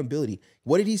accountability.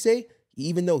 What did he say?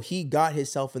 Even though he got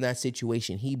himself in that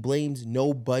situation, he blames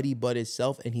nobody but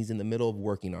himself, and he's in the middle of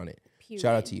working on it. Period.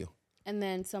 Shout out to you. And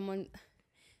then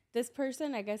this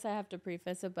person, I guess I have to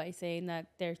preface it by saying that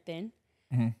they're thin.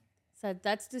 Said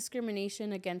that's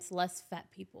discrimination against less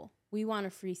fat people. We want a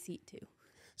free seat too.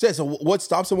 So what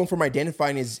stops someone from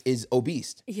identifying is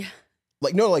obese? Yeah.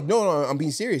 No, I'm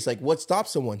being serious. Like, what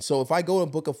stops someone? So if I go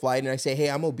and book a flight and I say, hey,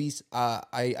 I'm obese,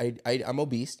 I'm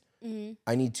obese. Mm-hmm.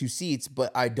 I need 2 seats,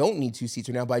 but I don't need 2 seats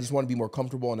right now, but I just want to be more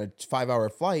comfortable on a 5-hour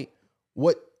flight.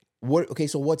 Okay,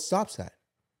 so what stops that?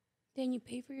 Then you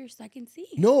pay for your second seat.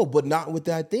 No, but not with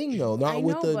that thing, though. Not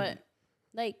with the. But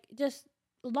like, just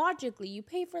logically, you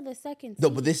pay for the second seat. No,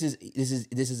 but this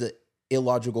is a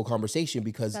illogical conversation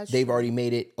because they've already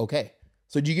made it okay.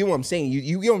 So do you get what I'm saying?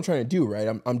 You get what I'm trying to do,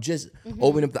 right? I'm just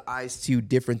opening up the eyes to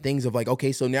different things of like,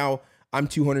 okay, so now I'm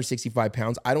 265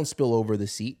 pounds. I don't spill over the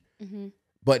seat,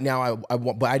 but now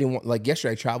but I didn't want, like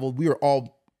yesterday I traveled. We were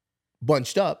all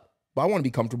bunched up, but I want to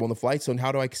be comfortable on the flight. So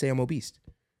how do I say I'm obese?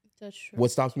 That's true. What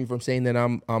stops me from saying that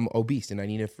I'm obese and I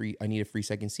need a free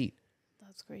second seat?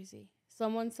 That's crazy.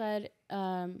 Someone said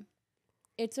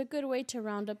it's a good way to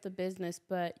round up the business,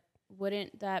 but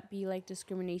wouldn't that be like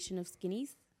discrimination of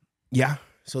skinnies? Yeah.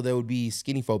 So that would be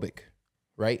skinny phobic,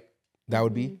 right? That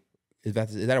would be. Is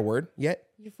that a word yet?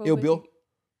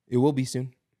 It will be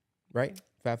soon, right?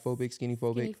 Fat phobic, skinny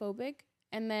phobic. Skinny phobic.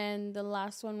 And then the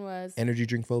last one was energy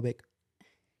drink phobic.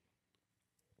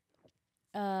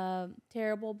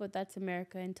 Terrible, but that's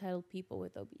America, entitled people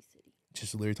with obesity.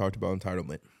 Just literally talked about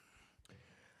entitlement.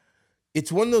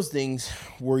 It's one of those things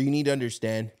where you need to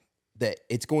understand that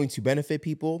it's going to benefit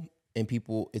people and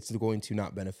it's going to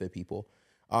not benefit people.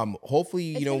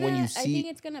 Hopefully, when you see, I think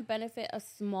it's going to benefit a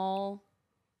small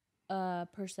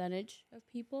percentage of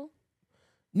people.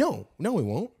 No, it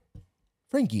won't.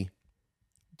 Frankie,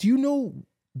 do you know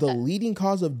the leading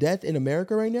cause of death in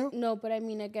America right now? No, but I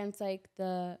mean against like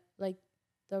the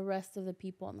rest of the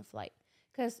people on the flight.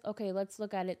 Because, okay, let's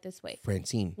look at it this way.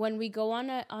 Francine. When we go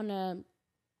when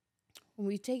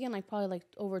we've taken like probably like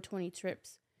over 20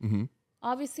 trips,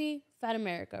 obviously fat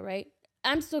America, right?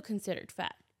 I'm still considered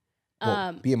fat.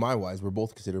 Well, BMI wise, we're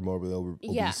both considered more obese.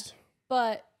 Yeah,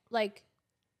 but like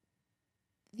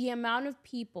the amount of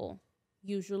people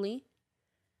usually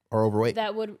are overweight.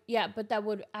 That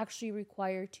would actually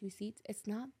require 2 seats. It's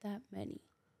not that many.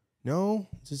 No,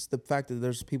 it's just the fact that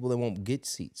there's people that won't get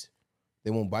seats. They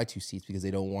won't buy 2 seats because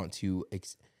they don't want to.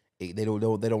 They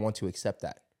don't want to accept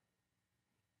that.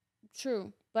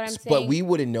 True, but I'm saying. But we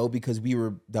wouldn't know because we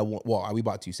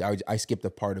bought 2 seats. I skipped the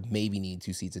part of maybe needing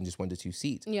 2 seats and just went to 2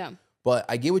 seats. Yeah. But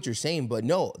I get what you're saying. But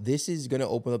no, this is going to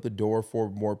open up the door for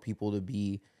more people to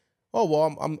be,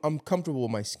 I'm comfortable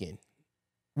with my skin,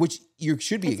 which you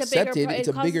should be accepted. It's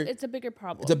a bigger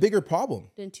problem. It's a bigger problem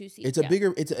than 2 seats.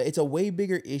 It's a way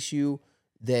bigger issue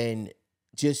than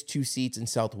just 2 seats in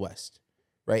Southwest,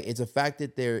 right? It's a fact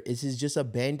that this is just a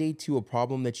Band-Aid to a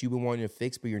problem that you've been wanting to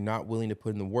fix, but you're not willing to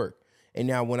put in the work. And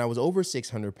now when I was over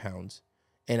 600 pounds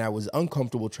and I was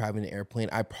uncomfortable traveling an airplane,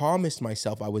 I promised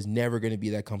myself I was never going to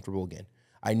be that comfortable again.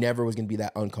 I never was going to be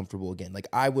that uncomfortable again. Like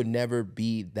I would never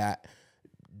be that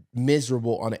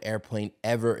miserable on an airplane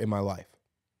ever in my life.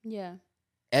 Yeah.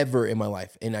 Ever in my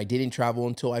life. And I didn't travel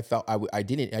until I felt I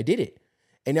did it.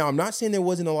 And now I'm not saying there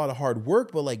wasn't a lot of hard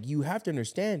work, but like you have to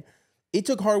understand it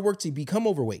took hard work to become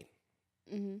overweight.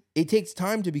 Mm-hmm. It takes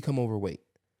time to become overweight.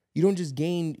 You don't just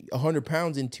gain 100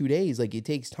 pounds in 2 days. Like it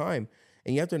takes time.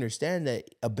 And you have to understand that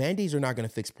Band-Aids are not going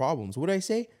to fix problems. What did I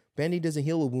say? Band-Aid doesn't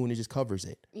heal a wound, it just covers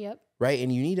it. Yep. Right?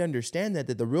 And you need to understand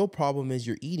that the real problem is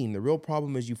you're eating. The real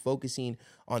problem is you focusing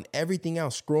on everything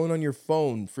else, scrolling on your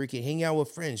phone, freaking hanging out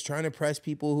with friends, trying to impress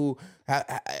people who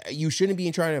you shouldn't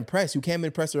be trying to impress, who can't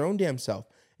impress their own damn self.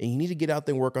 And you need to get out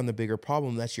there and work on the bigger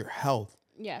problem. That's your health.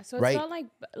 Yeah. So it's not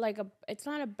it's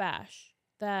not a bash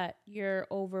that you're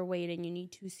overweight and you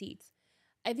need 2 seats.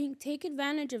 I think take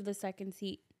advantage of the second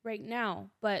seat right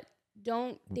now, but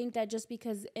don't think that just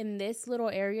because in this little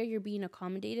area you're being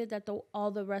accommodated that all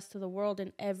the rest of the world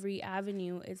and every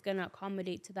avenue is going to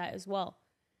accommodate to that as well.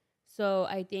 So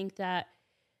I think that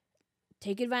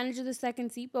take advantage of the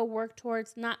second seat, but work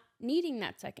towards not needing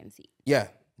that second seat. Yeah,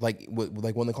 like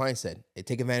when the client said,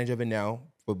 take advantage of it now,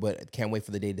 but can't wait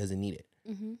for the day it doesn't need it.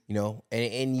 Mm-hmm. You know,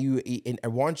 and I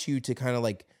want you to kind of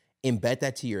like embed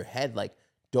that to your head. Like,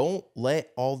 don't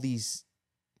let all these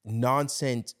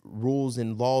nonsense rules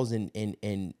and laws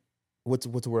and what's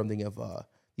the word I'm thinking of?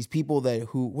 These people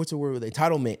what's the word with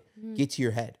entitlement get to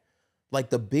your head. Like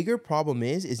the bigger problem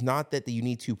is not that you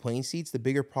need 2 plane seats. The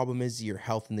bigger problem is your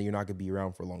health and that you're not going to be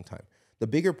around for a long time. The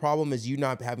bigger problem is you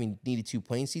not having needed 2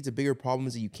 plane seats. The bigger problem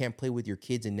is that you can't play with your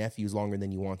kids and nephews longer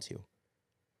than you want to.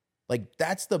 Like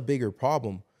that's the bigger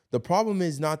problem. The problem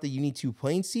is not that you need 2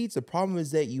 plane seats. The problem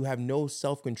is that you have no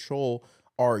self-control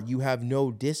or you have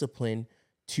no discipline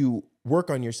to work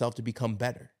on yourself to become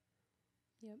better.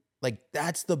 Yep. Like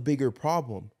that's the bigger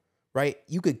problem. right?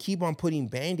 You could keep on putting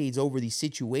Band-Aids over these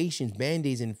situations,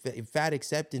 Band-Aids and fat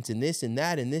acceptance and this and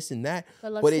that and this and that.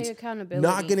 But let's But take it's accountability.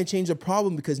 not going to change the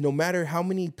problem, because no matter how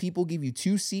many people give you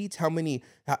 2 seats,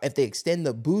 if they extend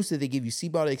the boost, if they give you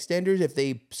seatbelt extenders, if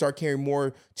they start carrying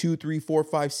more 2, 3, 4,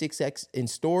 5, 6X in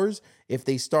stores, if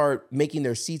they start making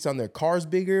their seats on their cars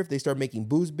bigger, if they start making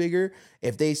booths bigger,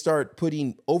 if they start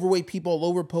putting overweight people all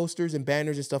over posters and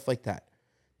banners and stuff like that,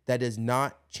 that does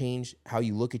not change how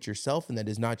you look at yourself, and that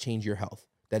does not change your health.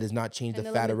 That does not change the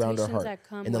fat around our heart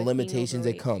and the limitations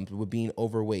that come with being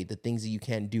overweight, the things that you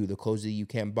can't do, the clothes that you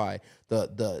can't buy,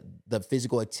 the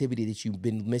physical activity that you've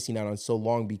been missing out on so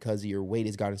long because your weight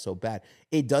has gotten so bad.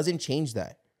 It doesn't change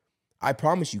that. I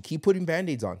promise you, keep putting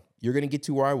Band-Aids on. You're going to get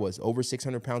to where I was, over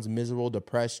 600 pounds, miserable,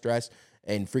 depressed, stressed,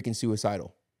 and freaking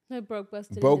suicidal. Broke,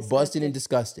 busted, and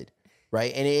disgusted.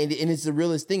 Right. And it's the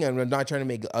realest thing. I'm not trying to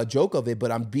make a joke of it,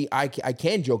 but I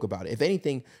can joke about it. If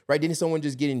anything, right. Didn't someone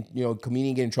just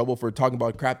comedian get in trouble for talking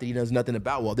about crap that he knows nothing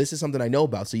about? Well, this is something I know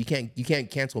about. So you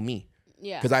can't cancel me.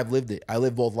 Yeah. Because I've lived it. I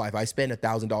live both life. I spent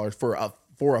 $1,000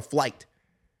 for a flight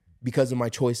because of my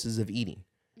choices of eating.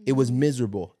 Mm-hmm. It was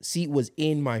miserable. Seat was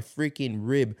in my freaking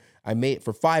rib. I made it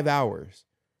for 5 hours.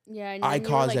 Yeah. I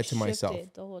caused that to myself.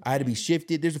 I had to be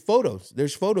shifted. There's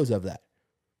photos of that.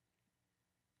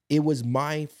 It was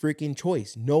my freaking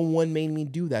choice. No one made me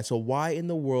do that. So why in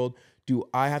the world do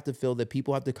I have to feel that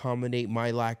people have to accommodate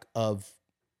my lack of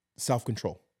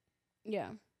self-control? Yeah.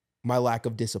 My lack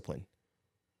of discipline.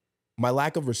 My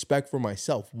lack of respect for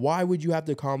myself. Why would you have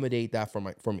to accommodate that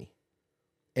for me?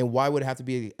 And why would it have to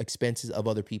be expenses of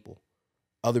other people?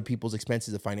 Other people's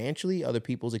expenses of financially, other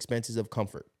people's expenses of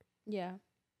comfort. Yeah.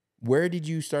 Where did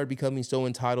you start becoming so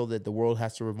entitled that the world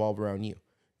has to revolve around you?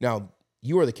 Now,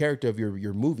 you are the character of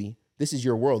your movie. This is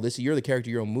your world. You're the character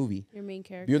of your own movie. Your main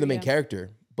character. You're the main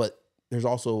character, but there's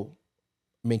also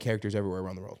main characters everywhere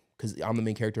around the world, because I'm the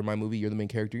main character of my movie. You're the main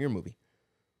character of your movie,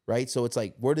 right? So it's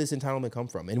like, where does this entitlement come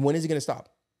from? And when is it going to stop?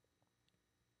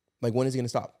 Like, when is it going to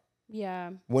stop?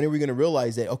 Yeah. When are we going to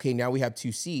realize that, okay, now we have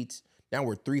 2 seats. Now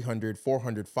we're 300,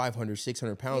 400, 500,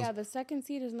 600 pounds. Yeah, the second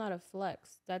seat is not a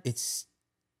flex. It's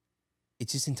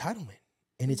just entitlement.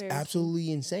 And it's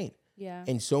absolutely insane. Yeah.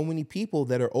 And so many people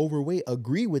that are overweight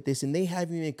agree with this, and they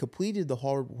haven't even completed the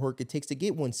hard work it takes to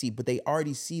get 1 seat, but they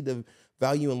already see the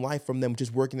value in life from them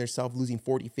just working themselves, losing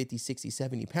 40, 50, 60,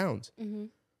 70 pounds. Mm-hmm.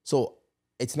 So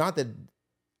it's not that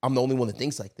I'm the only one that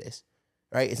thinks like this,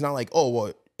 right? It's not like, oh,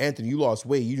 well, Anthony, you lost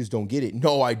weight, you just don't get it.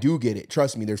 No, I do get it.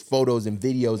 Trust me, there's photos and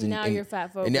videos. And now you're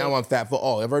fat phobic. And now I'm fat phobic.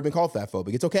 Oh, I've already been called fat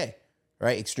phobic. It's okay,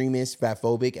 right? Extremist, fat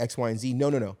phobic, X, Y, and Z.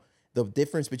 No. The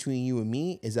difference between you and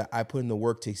me is that I put in the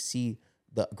work to see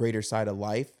the greater side of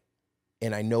life,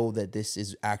 and I know that this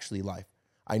is actually life.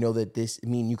 I know that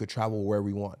you could travel wherever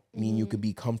we want. Mm-hmm. You could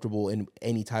be comfortable in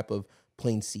any type of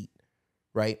plane seat,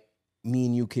 right?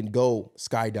 You can go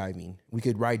skydiving. We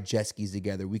could ride jet skis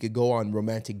together. We could go on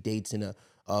romantic dates in a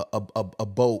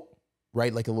boat,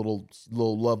 right? Like a little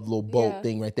boat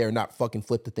thing right there, and not fucking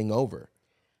flip the thing over.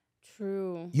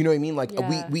 True. You know what I mean? Like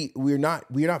we're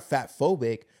not fat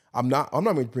phobic. I'm not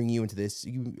going to bring you into this.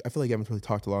 I feel like I haven't really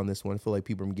talked a lot on this one. I feel like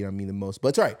people are getting on me the most, but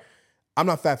it's all right. I'm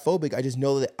not fat phobic. I just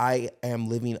know that I am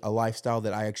living a lifestyle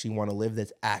that I actually want to live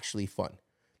that's actually fun.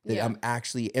 I'm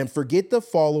actually, and forget the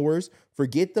followers,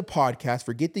 forget the podcast,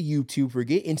 forget the YouTube,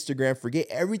 forget Instagram, forget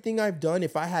everything I've done.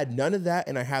 If I had none of that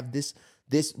and I have this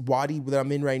body that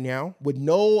I'm in right now with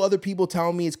no other people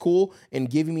telling me it's cool and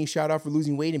giving me a shout out for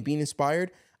losing weight and being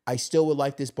inspired, I still would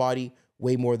like this body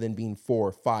way more than being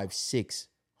 4, 5,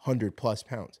 600 plus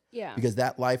pounds. Yeah. Because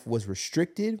that life was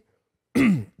restricted.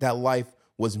 That life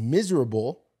was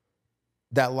miserable.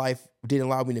 That life didn't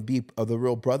allow me to be the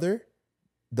real brother,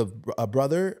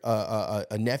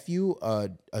 a nephew,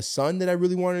 a son that I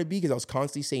really wanted to be, because I was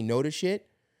constantly saying no to shit.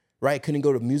 Right? I couldn't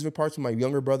go to amusement parks with my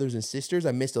younger brothers and sisters.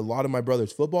 I missed a lot of my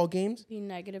brother's football games. Being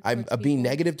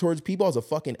negative towards people. I was a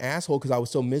fucking asshole because I was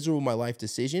so miserable with my life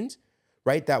decisions.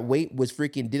 Right? That weight was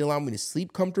didn't allow me to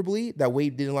sleep comfortably. That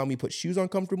weight didn't allow me to put shoes on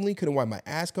comfortably. Couldn't wipe my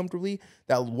ass comfortably.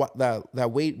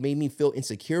 That weight made me feel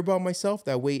insecure about myself.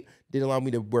 That weight didn't allow me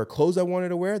to wear clothes I wanted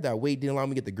to wear. That weight didn't allow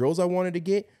me to get the girls I wanted to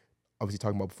get. Obviously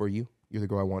talking about before you. You're the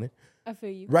girl I wanted. I feel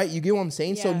you. Right? You get what I'm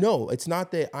saying? Yeah. So no, it's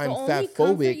not that I'm fat phobic. The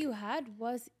only comfort you had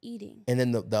was eating. And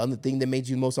then the other thing that made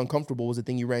you most uncomfortable was the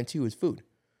thing you ran to is food.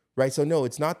 Right? So no,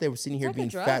 it's not that we're sitting here being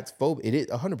fat phobic. It is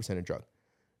 100% a drug.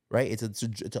 Right? It's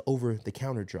a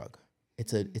over-the-counter drug.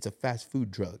 It's a fast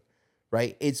food drug.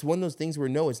 Right? It's one of those things where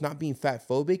no, it's not being fat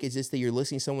phobic. It's just that you're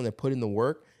listening to someone that put in the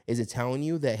work. Is it telling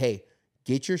you that, hey,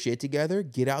 get your shit together,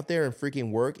 get out there and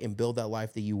freaking work and build that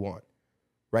life that you want.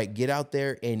 Right? Get out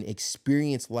there and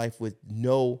experience life with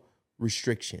no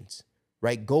restrictions,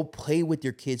 right? Go play with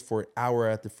your kids for an hour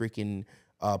at the freaking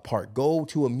park. Go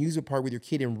to a amusement park with your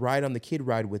kid and ride on the kid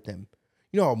ride with them.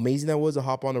 You know how amazing that was to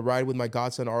hop on a ride with my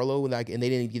godson Arlo, and they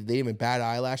didn't even bat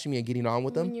eyelashing me and getting on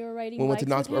with them. When you were riding when we went to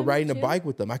bikes with him, riding a too? bike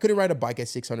with them. I couldn't ride a bike at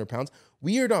 600 pounds.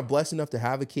 We are not blessed enough to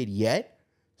have a kid yet.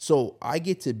 So I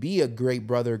get to be a great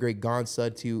brother, a great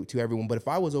godson to everyone. But if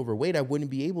I was overweight, I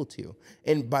wouldn't be able to.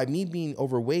 And by me being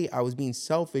overweight, I was being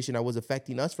selfish and I was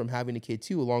affecting us from having a kid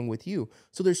too, along with you.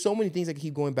 So there's so many things that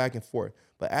keep going back and forth.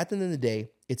 But at the end of the day,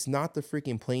 it's not the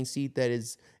freaking plane seat that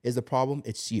is the problem.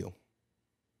 It's you.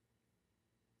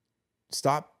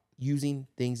 Stop using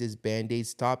things as band-aids.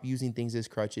 Stop using things as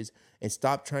crutches. And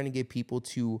stop trying to get people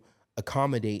to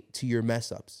accommodate to your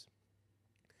mess ups.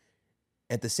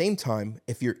 At the same time,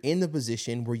 if you're in the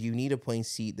position where you need a plane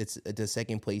seat that's the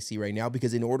second place seat right now,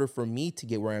 because in order for me to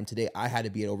get where I am today, I had to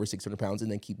be at over 600 pounds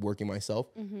and then keep working myself.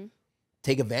 Mm-hmm.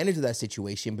 Take advantage of that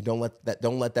situation, but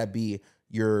don't let that be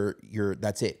your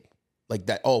that's it. Like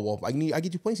that, oh, well, I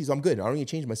get 2 plane seats, so I'm good. I don't need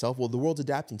to change myself. Well, the world's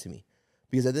adapting to me.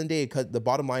 Because at the end of the day, the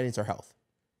bottom line is our health.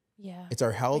 Yeah. It's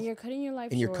our health. And you're cutting your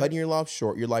life and you're cutting your life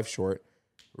short,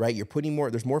 right? You're putting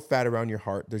there's more fat around your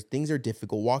heart. Things are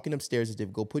difficult. Walking upstairs is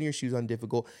difficult. Putting your shoes on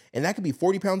difficult. And that could be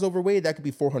 40 pounds overweight. That could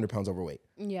be 400 pounds overweight.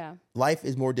 Yeah. Life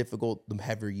is more difficult the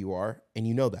heavier you are. And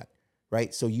you know that,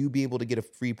 right? So you be able to get a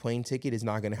free plane ticket is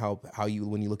not going to help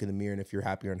when you look in the mirror and if you're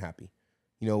happy or unhappy.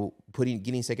 You know,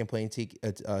 getting second plane seat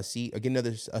or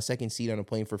getting a second seat on a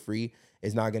plane for free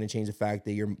is not going to change the fact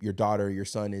that your daughter or your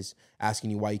son is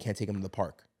asking you why you can't take them to the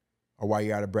park or why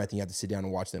you're out of breath and you have to sit down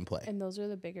and watch them play. And those are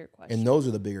the bigger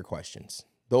questions.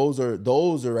 Those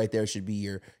are right there should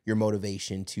be your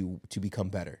motivation to become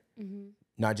better. Mm-hmm.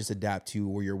 Not just adapt to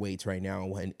where your weight's right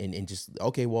now and just,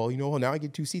 okay, well, now I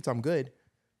get 2 seats. I'm good.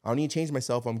 I don't need to change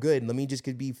myself. I'm good. Let me just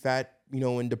be fat,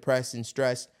 and depressed and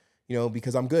stressed,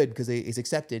 because I'm good, because it's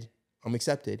accepted. I'm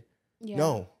accepted. Yeah.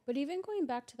 No. But even going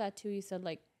back to that too, you said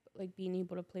like being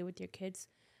able to play with your kids.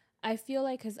 I feel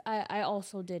like, because I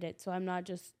also did it, so I'm not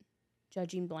just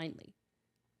judging blindly,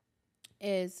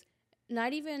 is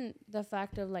not even the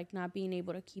fact of like not being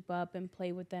able to keep up and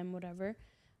play with them, whatever.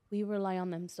 We rely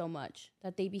on them so much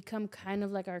that they become kind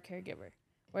of like our caregiver,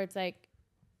 where it's like,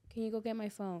 can you go get my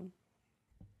phone?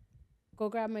 Go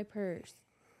grab my purse.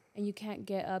 And you can't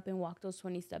get up and walk those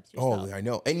 20 steps yourself. Oh, I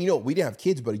know. And we didn't have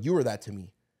kids, but you were that to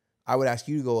me. I would ask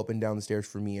you to go up and down the stairs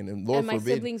for me, and Lord my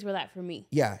forbid, siblings were that for me.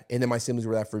 Yeah, and then my siblings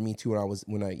were that for me too.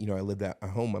 When I lived at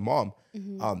home, my mom,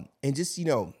 and just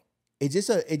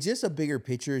it's just a bigger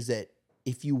picture is that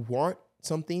if you want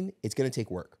something, it's gonna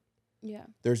take work. Yeah,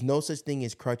 there's no such thing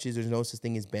as crutches. There's no such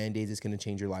thing as band-aids. It's gonna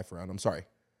change your life around. I'm sorry,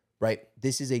 right?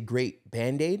 This is a great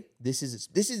band-aid. This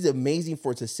is amazing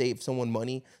to save someone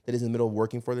money that is in the middle of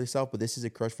working for themselves, but this is a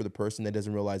crutch for the person that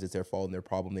doesn't realize it's their fault and their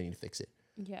problem. They need to fix it.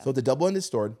 Yeah. So it's a double-ended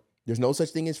sword. There's no such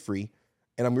thing as free.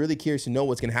 And I'm really curious to know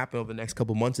what's going to happen over the next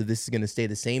couple months, if this is going to stay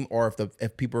the same or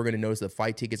if people are going to notice the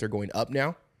fight tickets are going up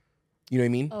now. You know what I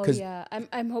mean? Oh, yeah.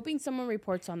 I'm hoping someone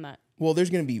reports on that. Well,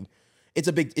 there's going to be it's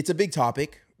a big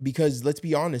topic because let's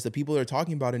be honest, the people that are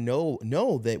talking about it know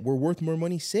that we're worth more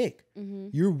money sick. Mm-hmm.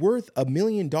 You're worth $1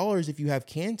 million if you have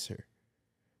cancer.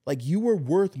 Like, you are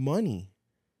worth money.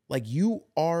 Like, you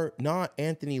are not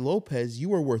Anthony Lopez.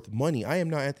 You are worth money. I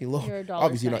am not Anthony Lopez. You're a dollar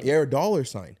Obviously sign. Not. You're a dollar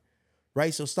sign.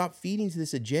 Right? So stop feeding to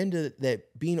this agenda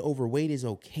that being overweight is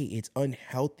okay. It's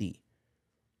unhealthy.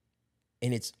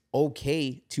 And it's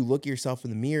okay to look at yourself in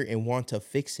the mirror and want to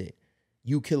fix it.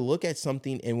 You can look at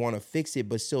something and want to fix it,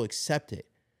 but still accept it.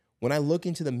 When I look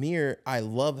into the mirror, I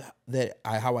love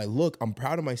how I look. I'm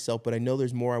proud of myself, but I know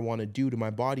there's more I want to do to my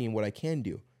body and what I can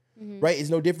do. Mm-hmm. Right? It's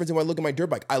no difference than when I look at my dirt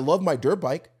bike. I love my dirt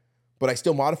bike, but I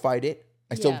still modified it.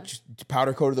 I still just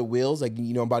powder coated the wheels. Like,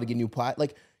 I'm about to get a new plat.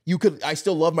 Like, I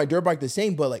still love my dirt bike the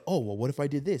same, but like, oh, well, what if I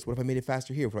did this? What if I made it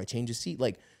faster here? What if I change the seat?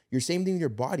 Like, your same thing with your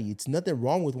body. It's nothing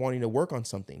wrong with wanting to work on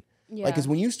something. Yeah. Like, because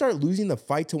when you start losing the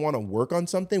fight to want to work on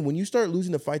something, when you start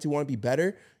losing the fight to want to be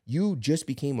better, you just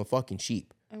became a fucking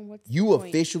sheep. And what's you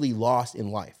officially lost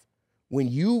in life. When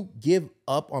you give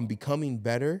up on becoming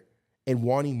better and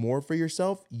wanting more for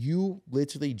yourself, you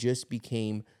literally just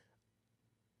became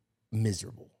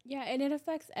miserable. Yeah, and it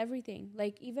affects everything.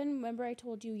 Like, even remember I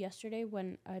told you yesterday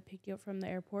when I picked you up from the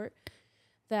airport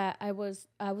that I was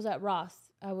at Ross.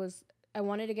 I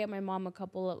wanted to get my mom a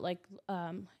couple of like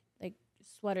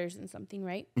sweaters and something,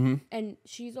 right? Mm-hmm. And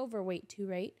she's overweight too,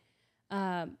 right?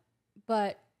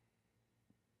 But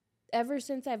ever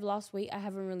since I've lost weight, I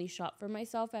haven't really shopped for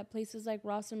myself at places like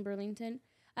Ross and Burlington.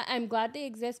 I'm glad they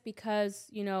exist because,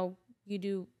 you don't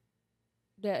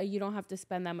have to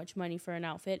spend that much money for an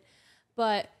outfit.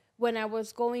 But when I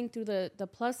was going through the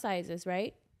plus sizes,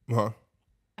 right? Uh-huh.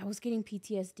 I was getting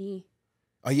PTSD.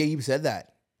 Oh yeah, you said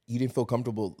that. You didn't feel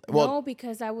comfortable. Well, No,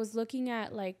 because I was looking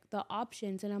at like the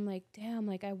options and I'm like, damn,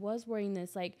 like I was wearing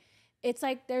this. Like it's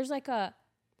like there's like a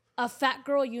fat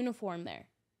girl uniform there.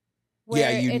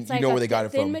 Yeah, you know where they got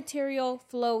it thin from. material,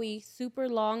 flowy, super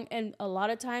long, and a lot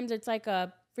of times it's like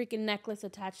a freaking necklace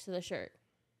attached to the shirt.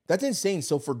 That's insane.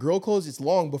 So for girl clothes, it's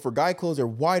long, but for guy clothes, they're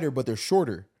wider, but they're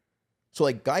shorter. So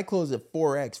like guy clothes at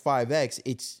 4X, 5X,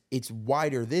 it's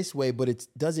wider this way, but it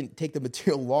doesn't take the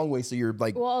material long way. So you're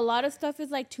like, well, a lot of stuff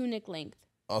is like tunic length.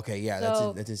 okay, yeah,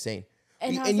 So, that's insane.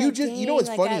 And you like, just, you know what's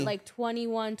like funny? At like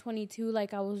 21, 22,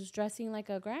 like I was dressing like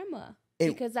a grandma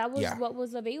because that was what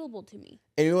was available to me.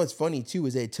 And you know what's funny too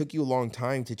is that it took you a long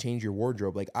time to change your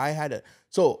wardrobe. Like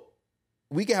so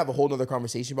we could have a whole nother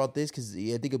conversation about this because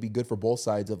I think it'll be good for both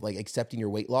sides of like accepting your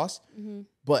weight loss. Mm-hmm.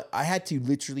 But I had to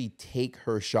literally take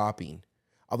her shopping.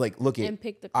 I'm like, look,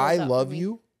 I love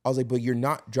you. I was like, but you're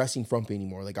not dressing frumpy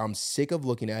anymore. Like, I'm sick of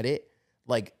looking at it.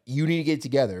 Like, you need to get it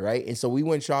together, right? And so we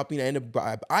went shopping.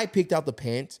 I picked out the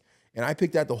pants and I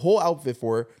picked out the whole outfit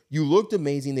for her. You looked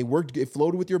amazing. It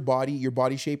floated with your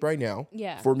body shape right now.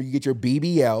 Yeah. For me, you get your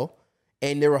BBL,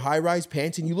 and there were high-rise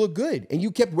pants, and you look good. And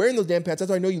you kept wearing those damn pants. That's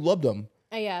why I know you loved them.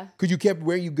 Yeah. Because you kept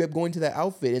going to that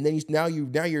outfit, and then now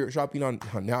you're shopping on.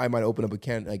 Now I might open up a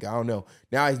can. Like, I don't know.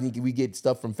 Now we get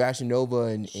stuff from Fashion Nova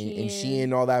and Shein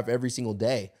and all that every single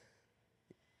day.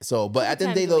 So, but at the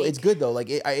end of the day, though, it's good though. Like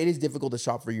it is difficult to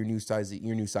shop for your new size.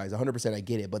 100%, I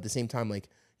get it. But at the same time, like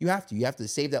you have to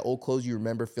save that old clothes you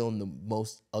remember feeling the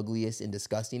most ugliest and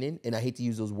disgusting in. And I hate to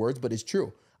use those words, but it's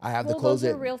true. I have the clothes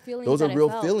those are real feelings. Those are real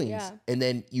feelings. Yeah. And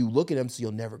then you look at them, so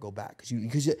you'll never go back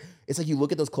because it's like you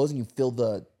look at those clothes and you feel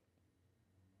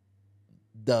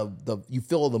you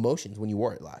feel all the emotions when you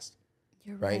wore it last.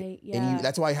 You're right. Yeah. And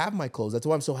that's why I have my clothes. That's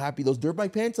why I'm so happy. Those dirt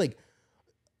bike pants, like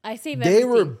I save they everything.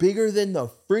 were bigger than the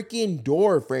freaking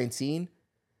door, Francine.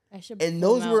 And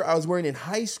those I was wearing in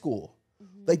high school.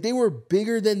 Mm-hmm. Like they were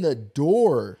bigger than the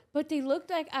door. But they looked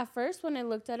like at first when I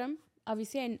looked at them.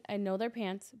 Obviously, I know their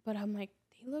pants, but I'm like,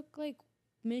 they look like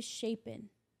misshapen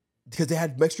because they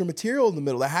had extra material in the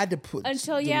middle. I had to put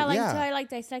until I like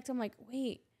dissect. I'm like,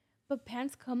 wait, but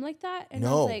pants come like that? And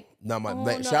I was like, not my. Oh,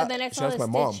 no. And then I saw the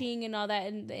mom. stitching and all that,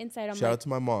 and the inside. I'm shout out to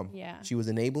my mom. Yeah, she was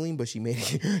enabling, but she made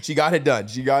it. She got it done.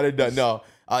 No,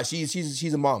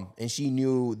 she's a mom, and she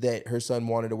knew that her son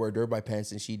wanted to wear dirt bike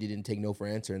pants, and she didn't take no for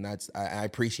an answer, and I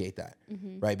appreciate that,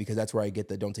 right? Because that's where I get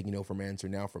the don't take no for an answer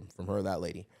now from her, that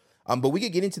lady. But we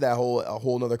could get into that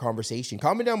whole nother conversation.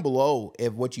 Comment down below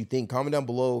what you think. Comment down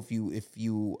below if you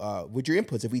with your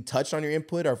inputs. If we touched on your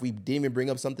input, or if we didn't even bring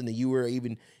up something that you were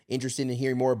even interested in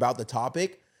hearing more about the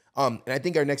topic. And I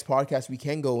think our next podcast we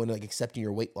can go into like accepting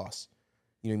your weight loss.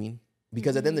 You know what I mean?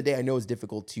 Because at the end of the day, I know it's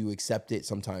difficult to accept it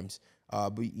sometimes.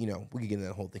 But we could get into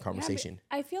that whole conversation.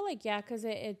 Yeah, I feel like because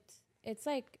it's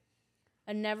like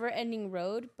a never ending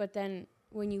road, but then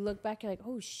when you look back, you're like,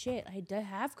 oh shit, I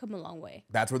have come a long way.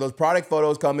 That's where those product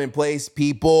photos come in place.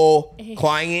 People,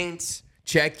 clients,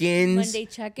 check-ins.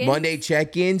 Monday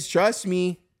check-ins. Trust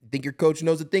me. I think your coach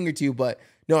knows a thing or two, but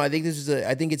no, I think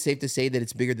I think it's safe to say that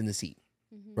it's bigger than the seat.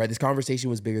 Right? This conversation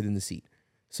was bigger than the seat.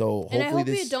 So hopefully and I hope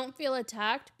you don't feel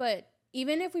attacked, but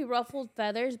even if we ruffled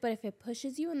feathers, but if it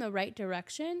pushes you in the right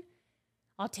direction,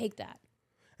 I'll take that.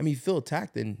 I mean, if you feel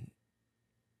attacked, then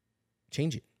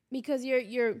change it. Because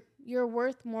you're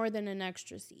worth more than an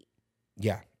extra seat.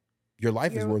 Yeah. Your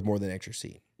life is worth more than an extra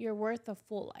seat. You're worth a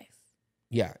full life.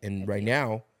 Yeah. And right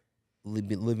now,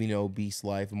 living an obese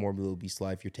life, a morbidly obese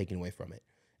life, you're taking away from it.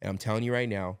 And I'm telling you right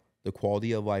now, the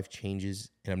quality of life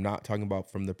changes. And I'm not talking about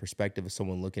from the perspective of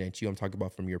someone looking at you. I'm talking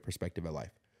about from your perspective of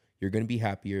life. You're going to be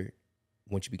happier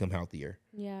once you become healthier.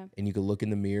 Yeah. And you can look in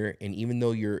the mirror. And even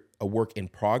though you're a work in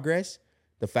progress,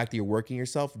 the fact that you're working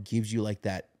yourself gives you like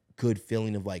that good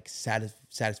feeling of like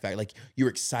satisfaction. Like you're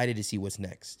excited to see what's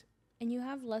next. And you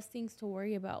have less things to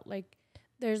worry about. Like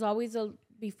there's always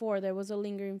there was a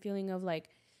lingering feeling of like,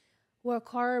 what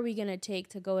car are we going to take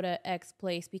to go to X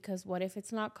place? Because what if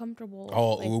it's not comfortable?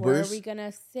 Oh, like, Ubers? Where are we going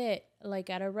to sit? Like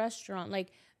at a restaurant?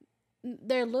 Like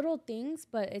they're little things,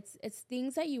 but it's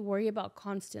things that you worry about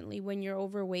constantly when you're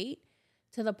overweight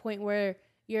to the point where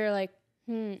you're like,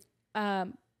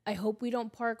 I hope we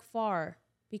don't park far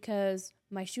because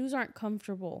my shoes aren't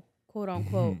comfortable, quote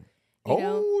unquote. You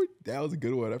know? That was a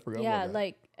good one. I forgot about that. Yeah,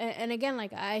 like, and again,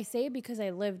 like I say it because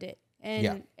I lived it.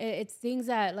 And it's things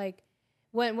that like,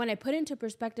 when I put into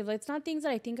perspective, like, it's not things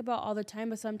that I think about all the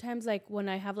time, but sometimes like when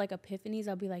I have like epiphanies,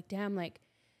 I'll be like, damn, like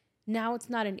now it's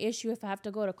not an issue if I have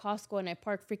to go to Costco and I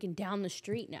park freaking down the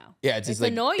street now. Yeah, it's just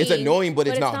like, annoying. It's annoying, but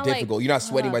it's not difficult. Like, you're not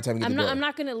sweating by the time you get to the door. I'm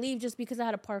not going to leave just because I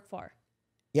had to park far.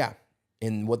 Yeah.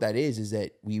 And what that is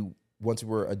that once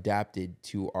we're adapted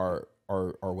to our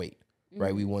weight,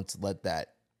 right? We once let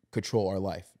that control our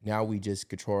life. Now we just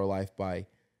control our life by,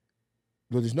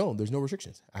 well, there's no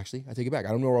restrictions. Actually, I take it back. I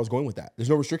don't know where I was going with that. There's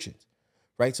no restrictions,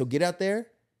 right? So get out there,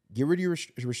 get rid of your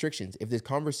restrictions. If this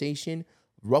conversation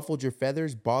ruffled your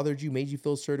feathers, bothered you, made you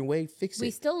feel a certain way, fix it.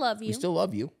 We still love you. We still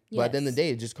love you. But at the end of the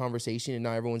day, it's just conversation, and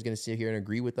not everyone's going to sit here and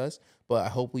agree with us. But I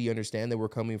hope we understand that we're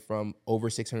coming from over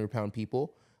 600-pound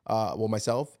people. Well,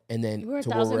 myself, and then we're to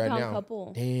where we're at 1,000-pound now.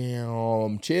 couple.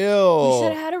 Damn, chill. We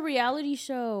should have had a reality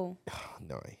show.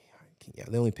 No, I can't. Yeah,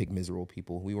 they only pick miserable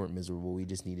people. We weren't miserable. We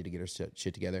just needed to get our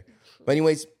shit together. But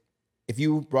anyways, if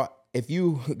you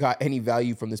got any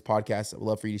value from this podcast, I would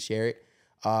love for you to share it.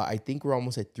 I think we're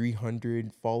almost at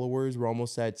 300 followers. We're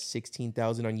almost at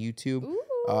 16,000 on YouTube.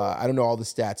 I don't know all the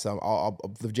stats.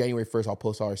 The January 1st, I'll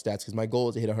post all our stats because my goal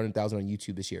is to hit 100,000 on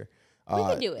YouTube this year. We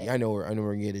can do it. I know we're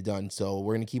gonna get it done. So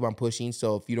we're gonna keep on pushing.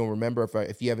 So if you don't remember,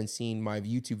 if you haven't seen my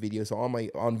YouTube video, so on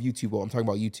YouTube, well, I'm talking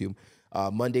about YouTube.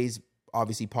 Mondays,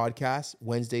 obviously podcasts.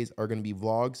 Wednesdays are gonna be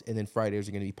vlogs, and then Fridays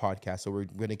are gonna be podcasts. So we're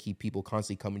gonna keep people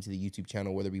constantly coming to the YouTube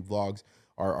channel, whether it be vlogs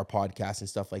or our podcasts and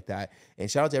stuff like that. And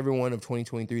shout out to everyone of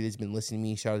 2023 that's been listening to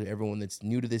me. Shout out to everyone that's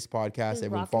new to this podcast.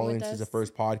 Everyone following since the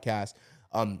first podcast.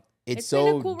 It's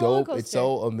so cool dope. It's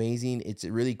so amazing. It's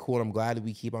really cool. And I'm glad that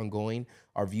we keep on going.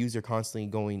 Our views are constantly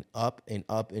going up and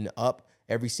up and up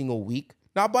every single week.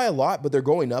 Not by a lot, but they're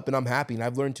going up, and I'm happy. And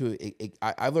I've learned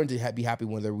to be happy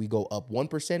whether we go up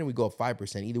 1% or we go up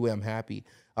 5%. Either way, I'm happy.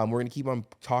 We're gonna keep on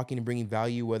talking and bringing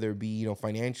value, whether it be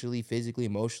financially, physically,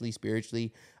 emotionally,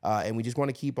 spiritually, and we just want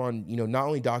to keep on not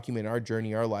only document our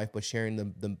journey, our life, but sharing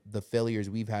the failures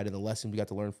we've had and the lessons we got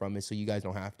to learn from it, so you guys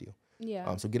don't have to.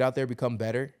 Yeah. So get out there, become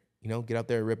better. Get out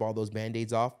there and rip all those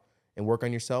Band-Aids off and work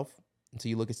on yourself until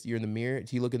you look in the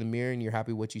mirror and you're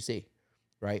happy with what you see,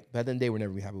 right? But at the end of the day, we're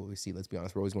never happy with what we see. Let's be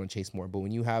honest. We're always going to chase more. But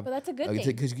when you have... But that's a good thing.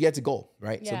 Because that's a goal,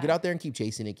 right? Yeah. So get out there and keep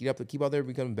chasing it. Keep out there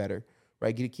becoming better,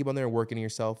 right? Keep on there and working on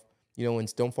yourself,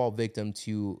 and don't fall victim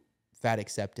to fat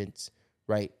acceptance,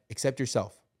 right? Accept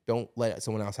yourself. Don't let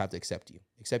someone else have to accept you.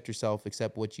 Accept yourself.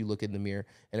 Accept what you look in the mirror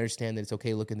and understand that it's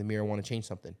okay to look in the mirror and want to change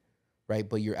something. Right,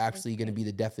 but you're actually going to be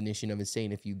the definition of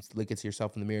insane if you look at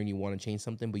yourself in the mirror and you want to change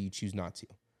something, but you choose not to,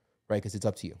 right? Because it's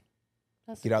up to you.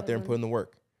 Get out there and put in the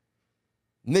work.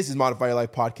 And this is Modify Your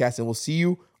Life Podcast, and we'll see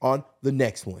you on the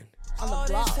next one. On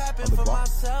the block. All this happened for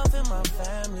myself and my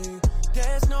family.